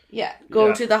 So Yeah, go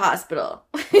Yeah. to the hospital.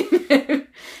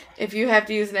 If you have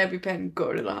to use an EpiPen,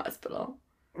 go to the hospital.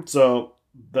 So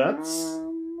that's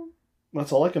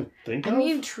That's all I can think of. I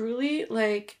mean, truly,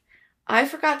 like, I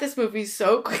forgot this movie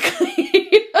so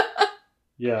quickly.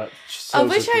 Yeah. So Of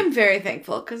which I'm very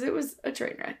thankful, because it was a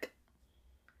train wreck.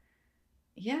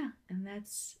 Yeah, and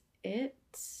that's it,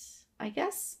 I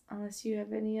guess. Unless you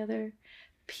have any other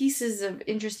pieces of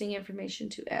interesting information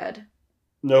to add.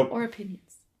 Nope. Or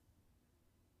opinions.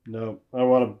 No. I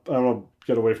want to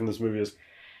get away from this movie.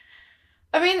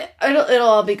 I mean, it'll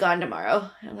all be gone tomorrow.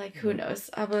 And like, who knows?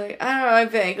 I'll be like, I don't know, I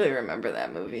vaguely remember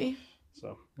that movie.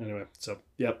 So, anyway. So,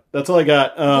 yep. That's all I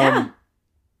got. Yeah.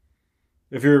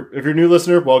 If you're a new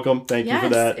listener, welcome. Thank you for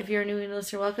that. If you're a new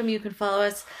listener, welcome. You can follow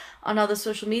us on all the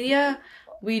social media.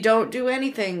 We don't do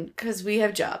anything because we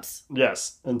have jobs.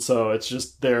 Yes. And so it's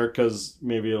just there because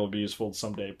maybe it'll be useful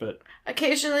someday. But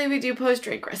occasionally we do post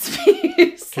drink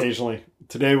recipes. Occasionally.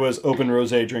 Today was open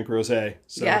rosé, drink rosé.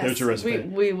 So yes, there's your recipe.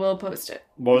 We will post it.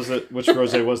 What was it? Which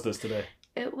rosé was this today?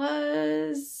 It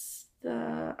was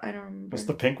I don't remember. Was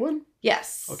the pink one?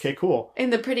 Yes. Okay, cool. In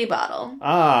the pretty bottle.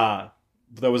 Ah,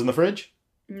 that was in the fridge?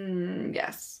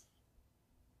 Yes.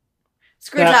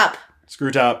 Screw top.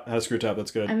 Screw top. Has screw top.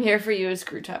 That's good. I'm here for you, a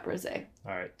screw top rosé.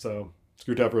 All right. So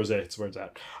screw top rosé. That's where it's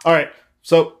at. All right.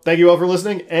 So thank you all for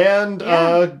listening,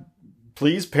 and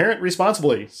please parent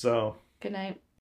responsibly. So good night.